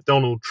of that,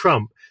 Donald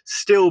Trump,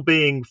 still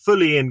being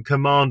fully in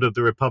command of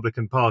the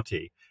Republican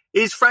Party,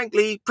 is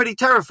frankly pretty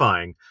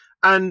terrifying.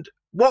 And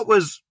what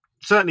was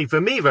certainly for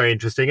me very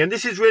interesting, and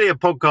this is really a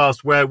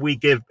podcast where we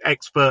give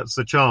experts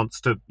the chance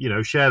to,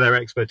 share their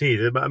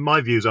expertise. My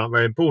views aren't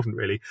very important,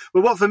 really.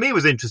 But what for me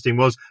was interesting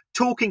was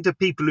talking to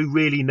people who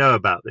really know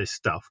about this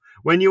stuff.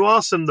 When you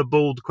ask them the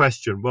bold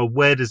question, well,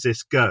 where does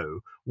this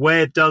go?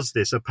 Where does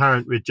this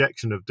apparent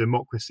rejection of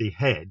democracy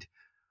head?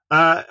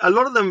 A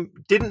lot of them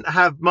didn't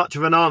have much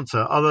of an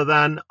answer other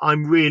than,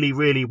 I'm really,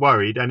 really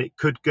worried, and it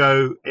could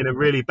go in a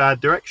really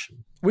bad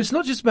direction. Well, it's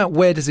not just about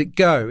where does it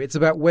go, it's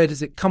about where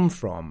does it come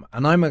from.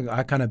 And I'm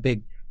a kind of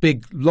big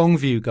long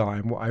view guy,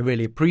 and what I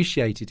really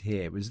appreciated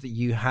here was that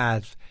you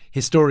had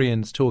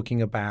historians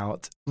talking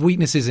about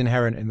weaknesses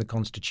inherent in the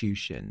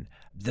Constitution,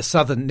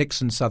 the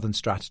Nixon Southern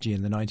strategy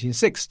in the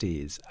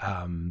 1960s.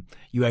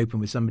 You open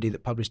with somebody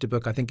that published a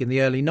book, I think, in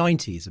the early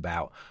 90s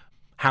about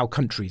how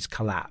countries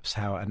collapse,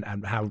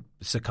 and how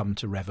succumb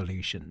to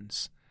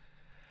revolutions.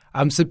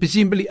 So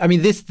presumably, I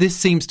mean, this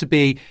seems to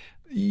be,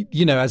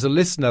 as a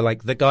listener,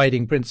 like the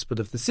guiding principle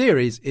of the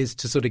series is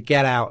to sort of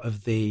get out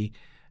of the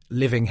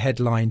living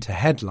headline to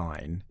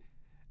headline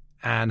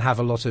and have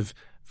a lot of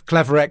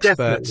clever experts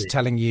Definitely.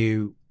 Telling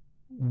you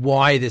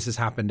why this has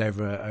happened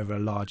over a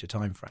larger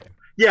time frame.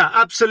 Yeah,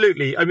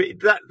 absolutely. I mean,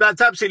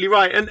 that's absolutely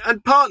right.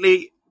 And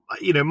partly,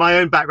 my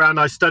own background,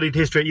 I studied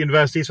history at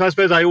university, so I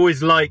suppose I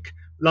always like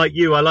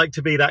you, I like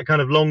to be that kind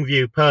of long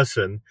view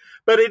person.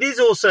 But it is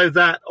also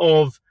that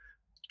of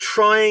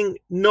trying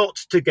not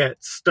to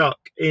get stuck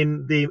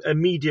in the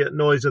immediate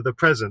noise of the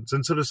present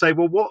and sort of say,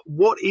 well,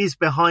 what is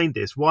behind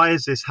this? Why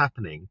is this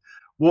happening?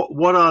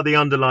 What are the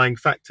underlying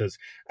factors?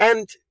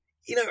 And,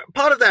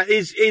 part of that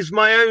is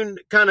my own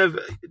kind of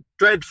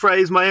dread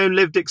phrase, my own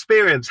lived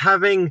experience,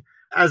 having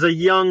as a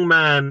young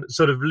man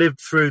sort of lived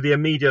through the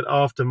immediate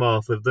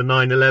aftermath of the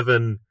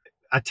 9/11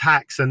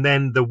 attacks and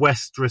then the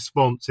West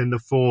response in the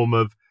form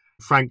of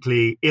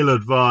frankly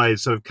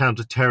ill-advised sort of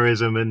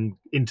counter-terrorism and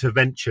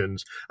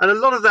interventions. And a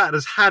lot of that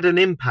has had an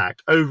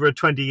impact over a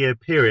 20-year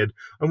period.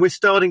 And we're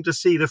starting to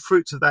see the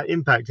fruits of that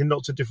impact in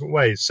lots of different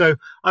ways. So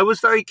I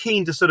was very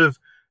keen to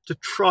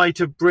try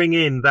to bring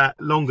in that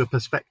longer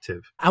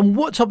perspective. And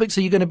what topics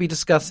are you going to be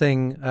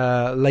discussing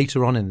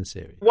later on in the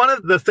series? One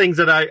of the things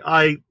that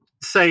I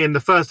say in the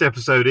first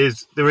episode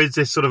is there is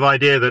this sort of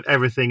idea that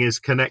everything is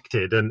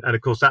connected. And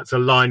of course, that's a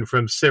line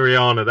from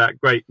Syriana, that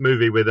great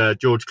movie with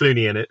George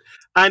Clooney in it.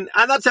 And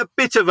that's a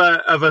bit of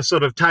a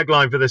sort of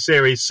tagline for the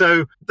series.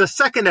 So the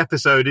second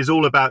episode is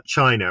all about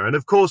China. And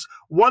of course,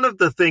 one of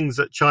the things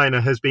that China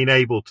has been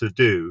able to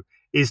do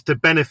is to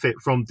benefit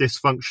from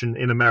dysfunction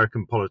in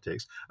American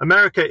politics.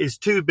 America is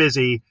too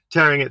busy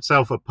tearing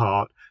itself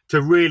apart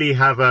to really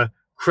have a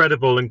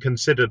credible and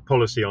considered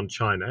policy on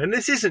China. And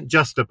this isn't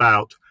just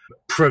about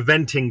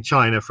preventing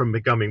China from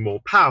becoming more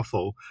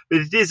powerful, but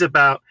it is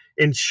about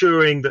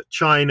ensuring that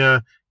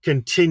China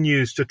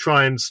continues to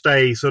try and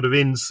stay sort of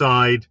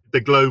inside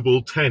the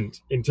global tent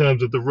in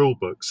terms of the rule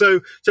book. So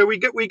we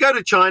go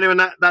to China,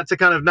 and that's a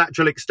kind of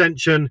natural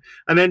extension.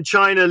 And then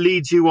China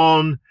leads you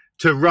on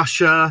to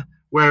Russia,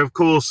 where of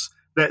course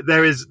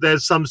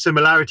there's some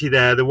similarity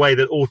there, the way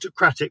that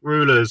autocratic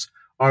rulers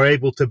are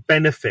able to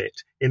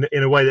benefit in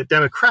a way that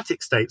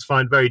democratic states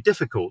find very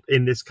difficult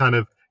in this kind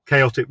of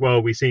chaotic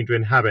world we seem to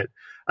inhabit.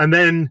 And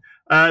then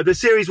the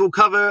series will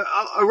cover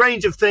a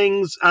range of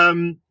things,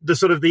 the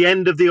sort of the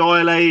end of the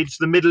oil age,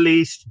 the Middle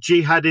East,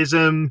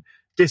 jihadism,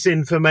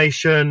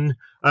 disinformation,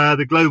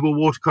 the global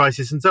water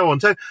crisis, and so on.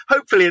 So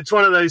hopefully it's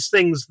one of those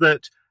things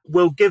that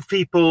will give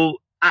people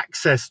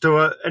access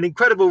to an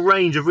incredible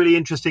range of really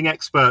interesting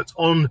experts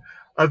on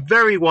a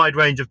very wide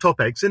range of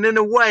topics. And in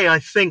a way, I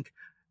think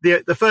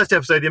the first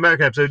episode, the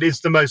American episode, is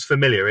the most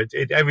familiar.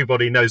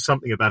 Everybody knows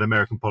something about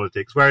American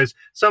politics, whereas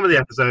some of the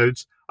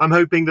episodes, I'm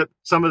hoping that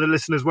some of the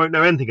listeners won't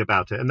know anything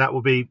about it, and that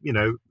will be,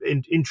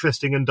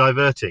 interesting and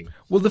diverting.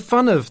 Well, the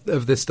fun of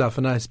this stuff,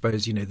 and I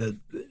suppose,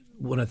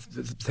 one of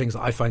the things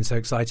that I find so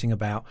exciting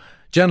about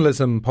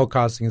journalism,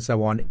 podcasting and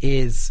so on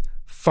is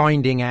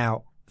finding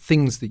out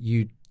things that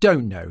you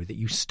don't know, that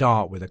you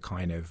start with a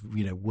kind of,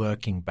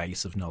 working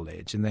base of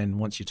knowledge. And then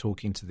once you're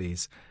talking to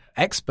these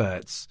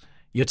experts,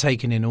 you're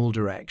taken in all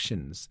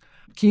directions.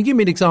 Can you give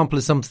me an example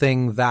of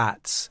something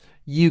that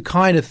you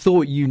kind of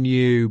thought you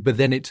knew, but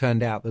then it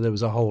turned out that there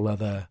was a whole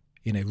other,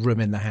 room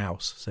in the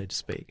house, so to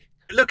speak?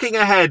 Looking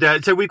ahead,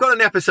 so we've got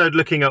an episode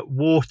looking at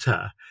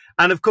water.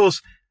 And of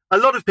course, a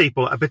lot of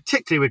people,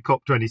 particularly with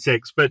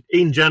COP26, but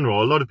in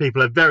general, a lot of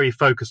people are very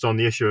focused on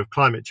the issue of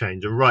climate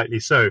change, and rightly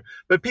so.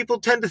 But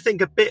people tend to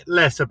think a bit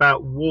less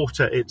about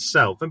water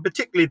itself, and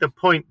particularly the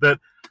point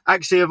that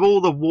actually of all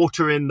the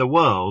water in the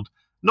world,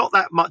 not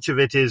that much of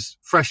it is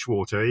fresh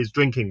water, is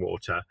drinking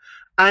water.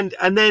 And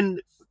then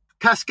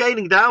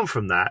cascading down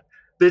from that,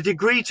 the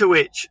degree to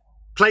which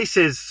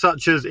places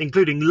such as,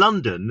 including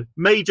London,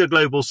 major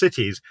global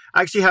cities,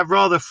 actually have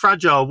rather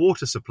fragile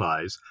water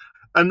supplies.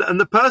 And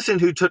the person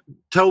who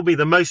told me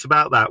the most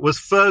about that was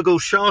Feargal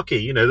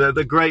Sharkey,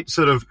 the great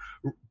sort of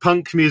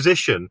punk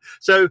musician.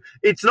 So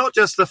it's not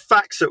just the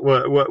facts that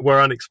were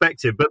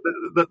unexpected, but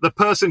the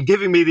person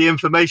giving me the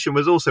information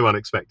was also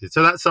unexpected.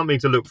 So that's something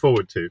to look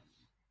forward to.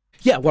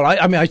 Yeah, well,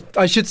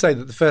 I should say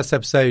that the first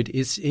episode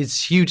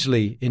is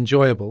hugely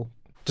enjoyable,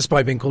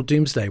 despite being called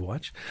Doomsday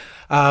Watch,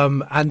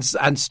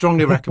 and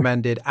strongly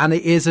recommended. And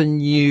it is a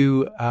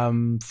new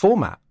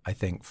format, I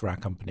think, for our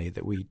company,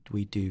 that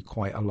we do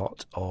quite a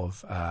lot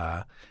of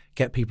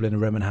get people in a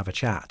room and have a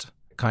chat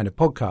kind of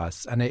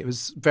podcasts. And it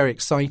was very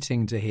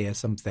exciting to hear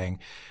something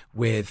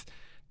with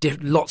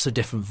lots of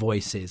different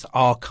voices,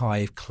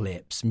 archive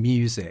clips,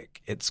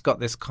 music. It's got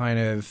this kind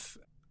of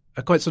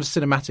a quite sort of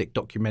cinematic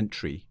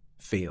documentary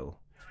feel.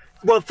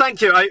 Well,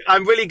 thank you.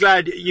 I'm really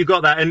glad you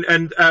got that.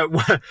 And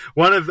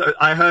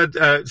I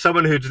heard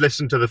someone who'd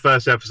listened to the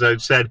first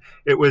episode said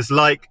it was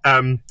like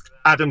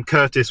Adam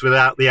Curtis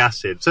without the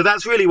acid. So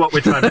that's really what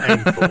we're trying to aim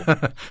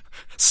for.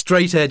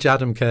 Straight edge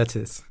Adam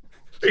Curtis.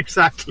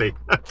 Exactly.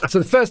 So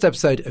the first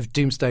episode of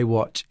Doomsday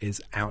Watch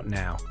is out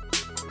now.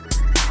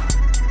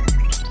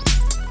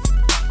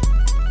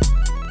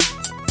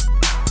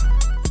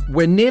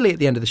 We're nearly at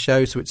the end of the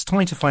show, so it's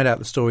time to find out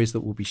the stories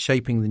that will be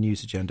shaping the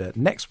news agenda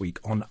next week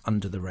on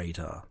Under the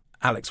Radar.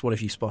 Alex, what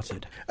have you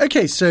spotted?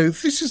 Okay, so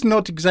this is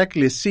not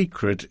exactly a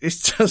secret. It's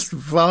just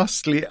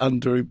vastly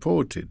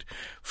underreported.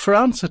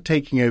 France are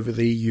taking over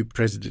the EU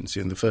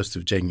presidency on the 1st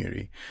of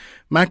January.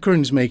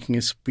 Macron is making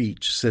a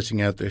speech setting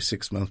out their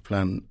 6-month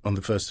plan on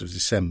the 1st of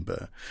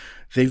December.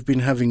 They've been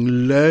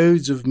having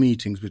loads of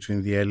meetings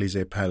between the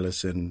Élysée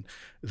Palace and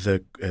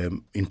the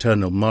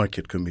Internal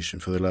Market Commission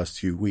for the last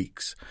few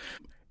weeks.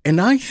 And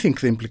I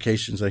think the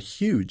implications are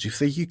huge. If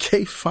the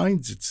UK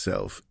finds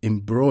itself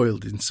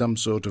embroiled in some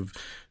sort of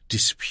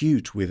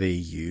dispute with the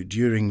EU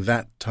during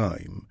that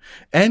time,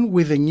 and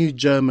with a new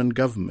German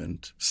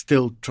government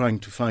still trying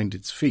to find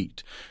its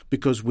feet,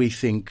 because we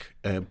think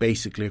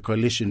basically a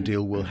coalition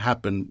deal will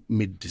happen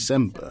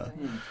mid-December,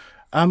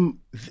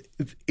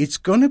 it's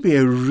going to be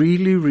a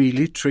really,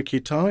 really tricky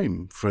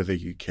time for the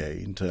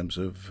UK in terms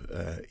of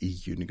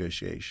EU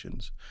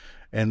negotiations.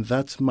 And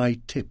that's my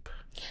tip.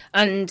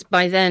 And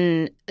by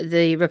then,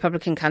 the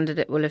Republican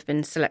candidate will have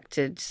been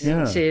selected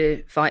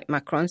to fight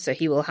Macron. So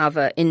he will have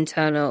an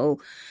internal,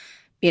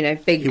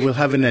 big... He will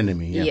have an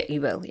enemy, Yeah, he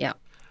will, yeah.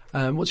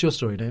 What's your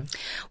story, Dave?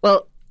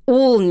 Well,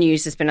 all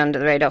news has been under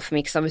the radar for me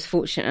because I was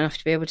fortunate enough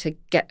to be able to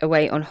get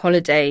away on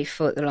holiday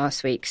for the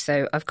last week.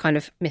 So I've kind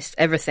of missed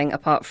everything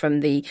apart from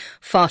the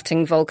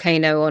farting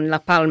volcano on La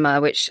Palma,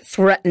 which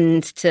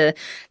threatened to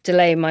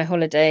delay my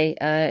holiday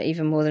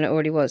even more than it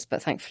already was.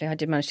 But thankfully, I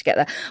did manage to get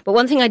there. But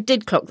one thing I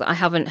did clock that I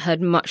haven't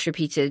heard much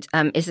repeated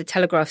is a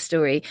Telegraph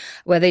story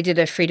where they did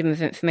a Freedom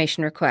of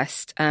Information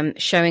request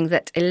showing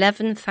that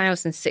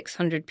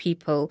 11,600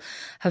 people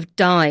have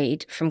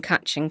died from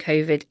catching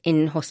COVID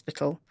in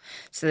hospital.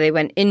 So they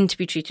went in to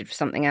be treated for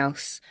something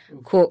else,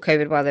 caught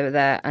COVID while they were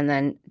there, and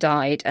then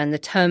died. And the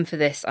term for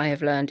this, I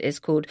have learned, is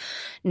called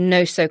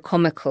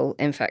nosocomial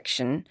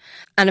infection.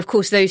 And of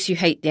course, those who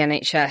hate the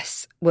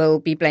NHS will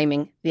be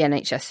blaming the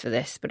NHS for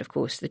this. But of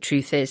course, the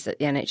truth is that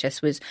the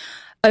NHS was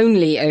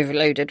only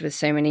overloaded with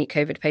so many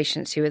COVID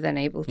patients who were then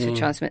able to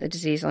transmit the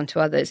disease onto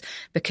others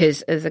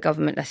because of the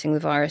government letting the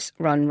virus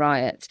run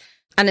riot.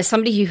 And as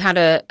somebody who had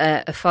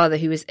a father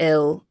who was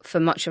ill for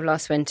much of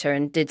last winter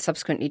and did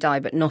subsequently die,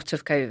 but not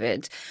of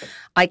COVID,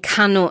 I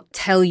cannot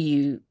tell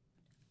you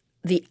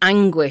the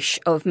anguish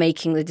of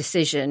making the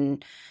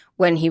decision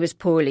when he was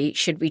poorly.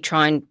 Should we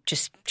try and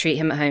just treat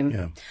him at home?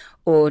 Yeah.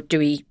 Or do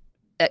we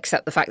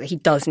accept the fact that he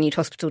does need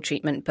hospital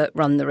treatment but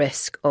run the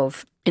risk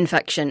of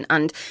infection?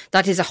 And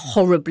that is a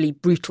horribly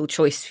brutal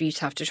choice for you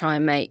to have to try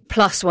and make.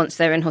 Plus, once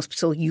they're in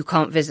hospital, you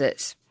can't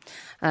visit.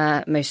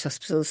 most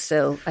hospitals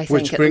still, I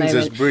think, which brings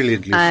us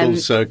brilliantly full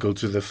circle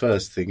to the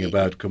first thing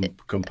about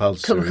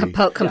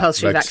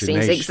compulsory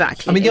vaccines.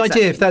 Exactly. I mean, the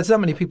idea, if there's that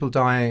many people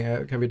dying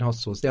at COVID in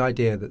hospitals, the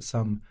idea that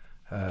some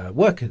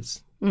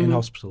workers in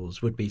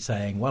hospitals would be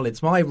saying, well,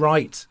 it's my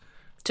right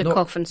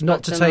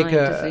not to take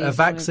a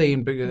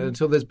vaccine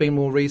until there's been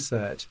more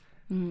research.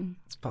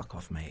 It's fuck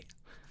off, mate.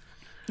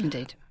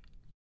 Indeed.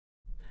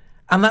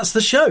 And that's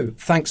the show.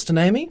 Thanks to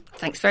Naomi.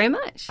 Thanks very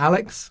much.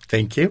 Alex.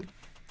 Thank you.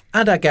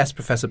 And our guest,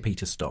 Professor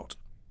Peter Stott.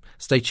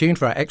 Stay tuned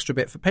for our extra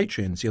bit for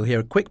Patreons. You'll hear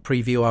a quick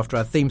preview after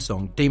our theme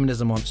song, Demon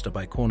is a Monster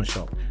by Corner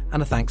Shop,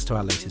 and a thanks to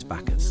our latest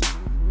backers.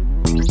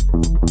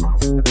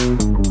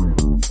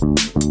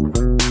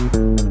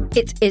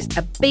 It is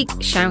a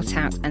big shout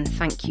out and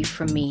thank you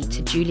from me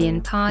to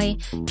Julian Pye,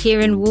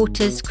 Kieran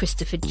Waters,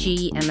 Christopher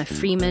G, Emma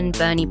Freeman,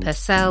 Bernie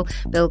Purcell,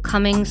 Bill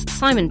Cummings,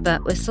 Simon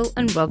Birtwistle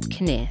and Rob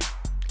Kinnear.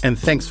 And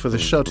thanks for the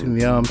shot in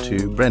the arm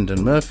to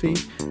Brendan Murphy,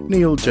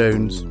 Neil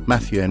Jones,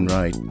 Matthew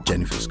Enright,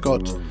 Jennifer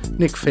Scott,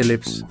 Nick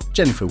Phillips,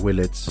 Jennifer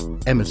Willits,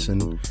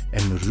 Emerson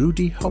and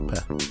Rudy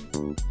Hopper.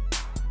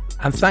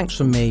 And thanks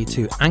from me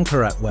to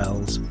Anchorat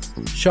Wells,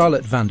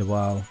 Charlotte van der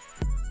Waal,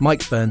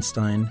 Mike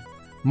Bernstein,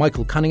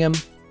 Michael Cunningham,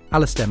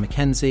 Alistair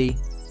Mackenzie,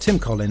 Tim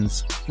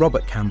Collins,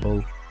 Robert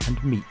Campbell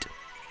and Meat.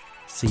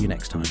 See you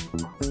next time.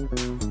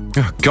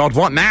 Oh God,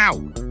 what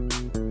now?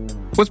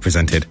 Was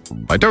presented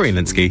by Dorian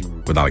Linsky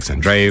with Alex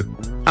Andreou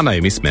and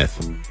Naomi Smith.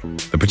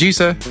 The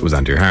producer was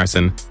Andrew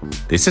Harrison.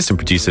 The assistant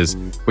producers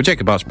were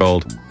Jacob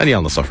Archbold and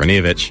Jelena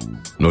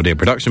Sofronijevic. And audio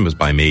production was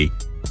by me,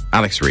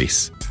 Alex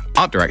Rees.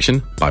 Art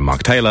direction by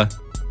Mark Taylor.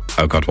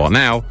 Oh God, What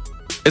Now?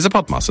 Is a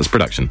Podmasters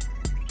production.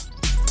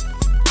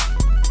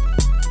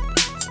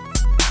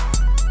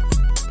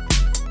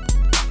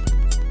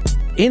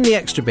 In the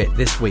extra bit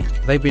this week,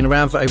 they've been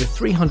around for over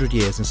 300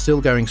 years and still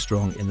going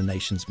strong in the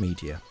nation's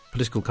media.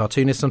 Political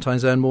cartoonists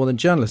sometimes earn more than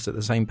journalists at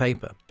the same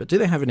paper. But do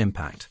they have an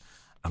impact?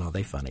 And are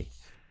they funny?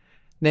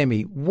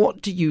 Naomi,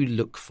 what do you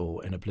look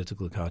for in a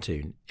political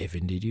cartoon, if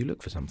indeed you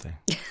look for something?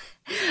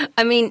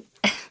 I mean,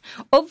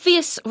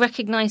 obvious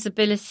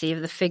recognisability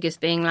of the figures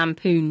being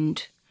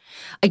lampooned.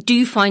 I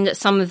do find that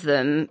some of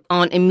them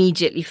aren't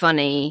immediately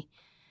funny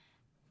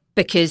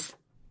because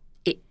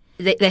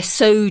they're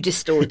so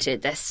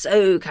distorted, they're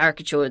so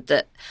caricatured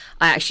that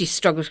I actually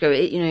struggle to go,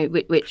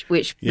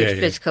 which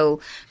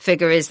political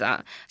figure is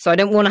that? So I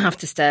don't want to have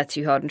to stare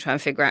too hard and try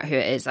and figure out who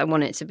it is. I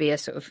want it to be a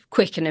sort of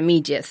quick and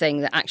immediate thing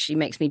that actually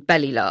makes me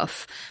belly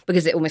laugh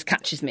because it almost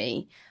catches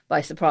me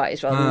by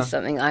surprise rather than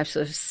something I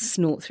sort of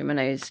snort through my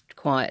nose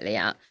quietly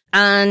at.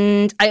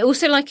 And I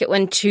also like it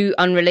when two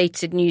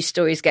unrelated news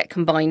stories get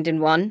combined in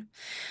one.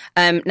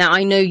 Now,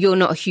 I know you're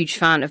not a huge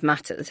fan of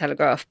Matt at The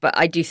Telegraph, but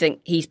I do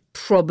think he's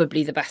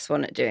probably the best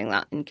one at doing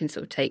that and can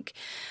sort of take,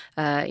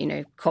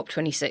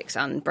 COP26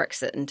 and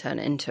Brexit and turn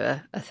it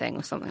into a thing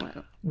or something like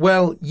that.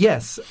 Well,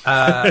 yes.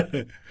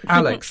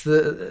 Alex,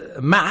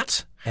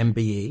 Matt,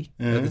 MBE,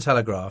 at The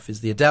Telegraph, is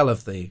the Adele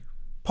of the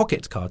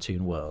pocket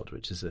cartoon world,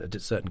 which is a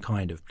certain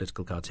kind of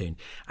political cartoon.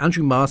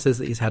 Andrew Marr says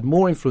that he's had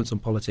more influence on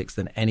politics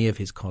than any of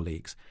his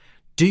colleagues.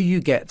 Do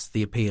you get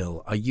the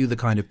appeal? Are you the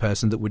kind of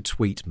person that would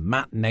tweet,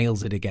 Matt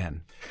nails it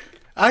again?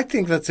 I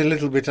think that's a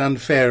little bit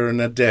unfair on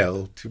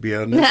Adele, to be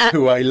honest,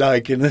 who I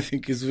like and I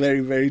think is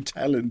very, very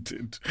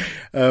talented.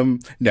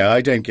 No,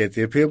 I don't get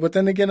the appeal. But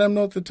then again, I'm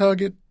not the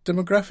target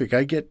demographic.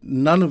 I get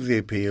none of the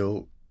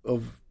appeal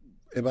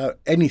about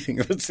anything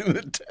that's in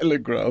the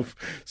Telegraph.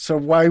 So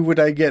why would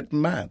I get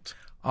Matt?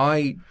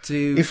 I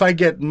do. If I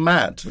get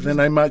Matt, then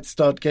I might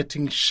start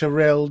getting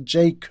Sherelle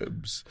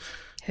Jacobs.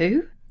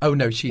 Who? Oh,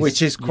 no,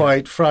 which is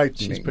quite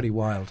frightening. She's pretty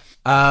wild.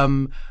 I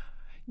like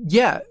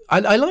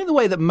the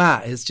way that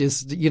Matt is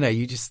just,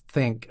 you just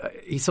think,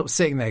 he's sort of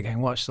sitting there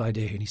going, what should I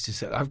do? And he's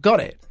just like, I've got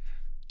it.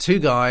 Two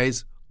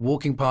guys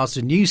walking past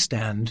a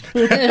newsstand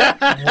with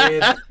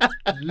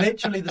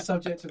literally the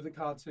subject of the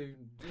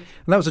cartoon.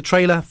 And that was a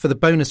trailer for the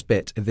bonus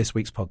bit of this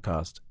week's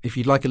podcast. If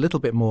you'd like a little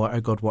bit more Oh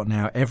God, What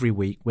Now every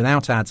week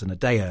without ads and a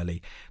day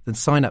early, then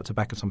sign up to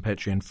back us on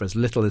Patreon for as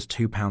little as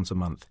 £2 a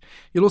month.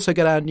 You'll also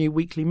get our new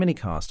weekly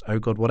minicast, Oh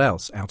God, What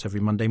Else, out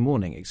every Monday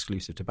morning,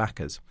 exclusive to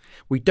backers.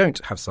 We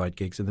don't have side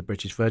gigs in the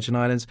British Virgin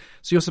Islands,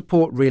 so your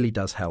support really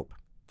does help.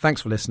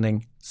 Thanks for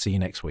listening. See you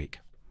next week.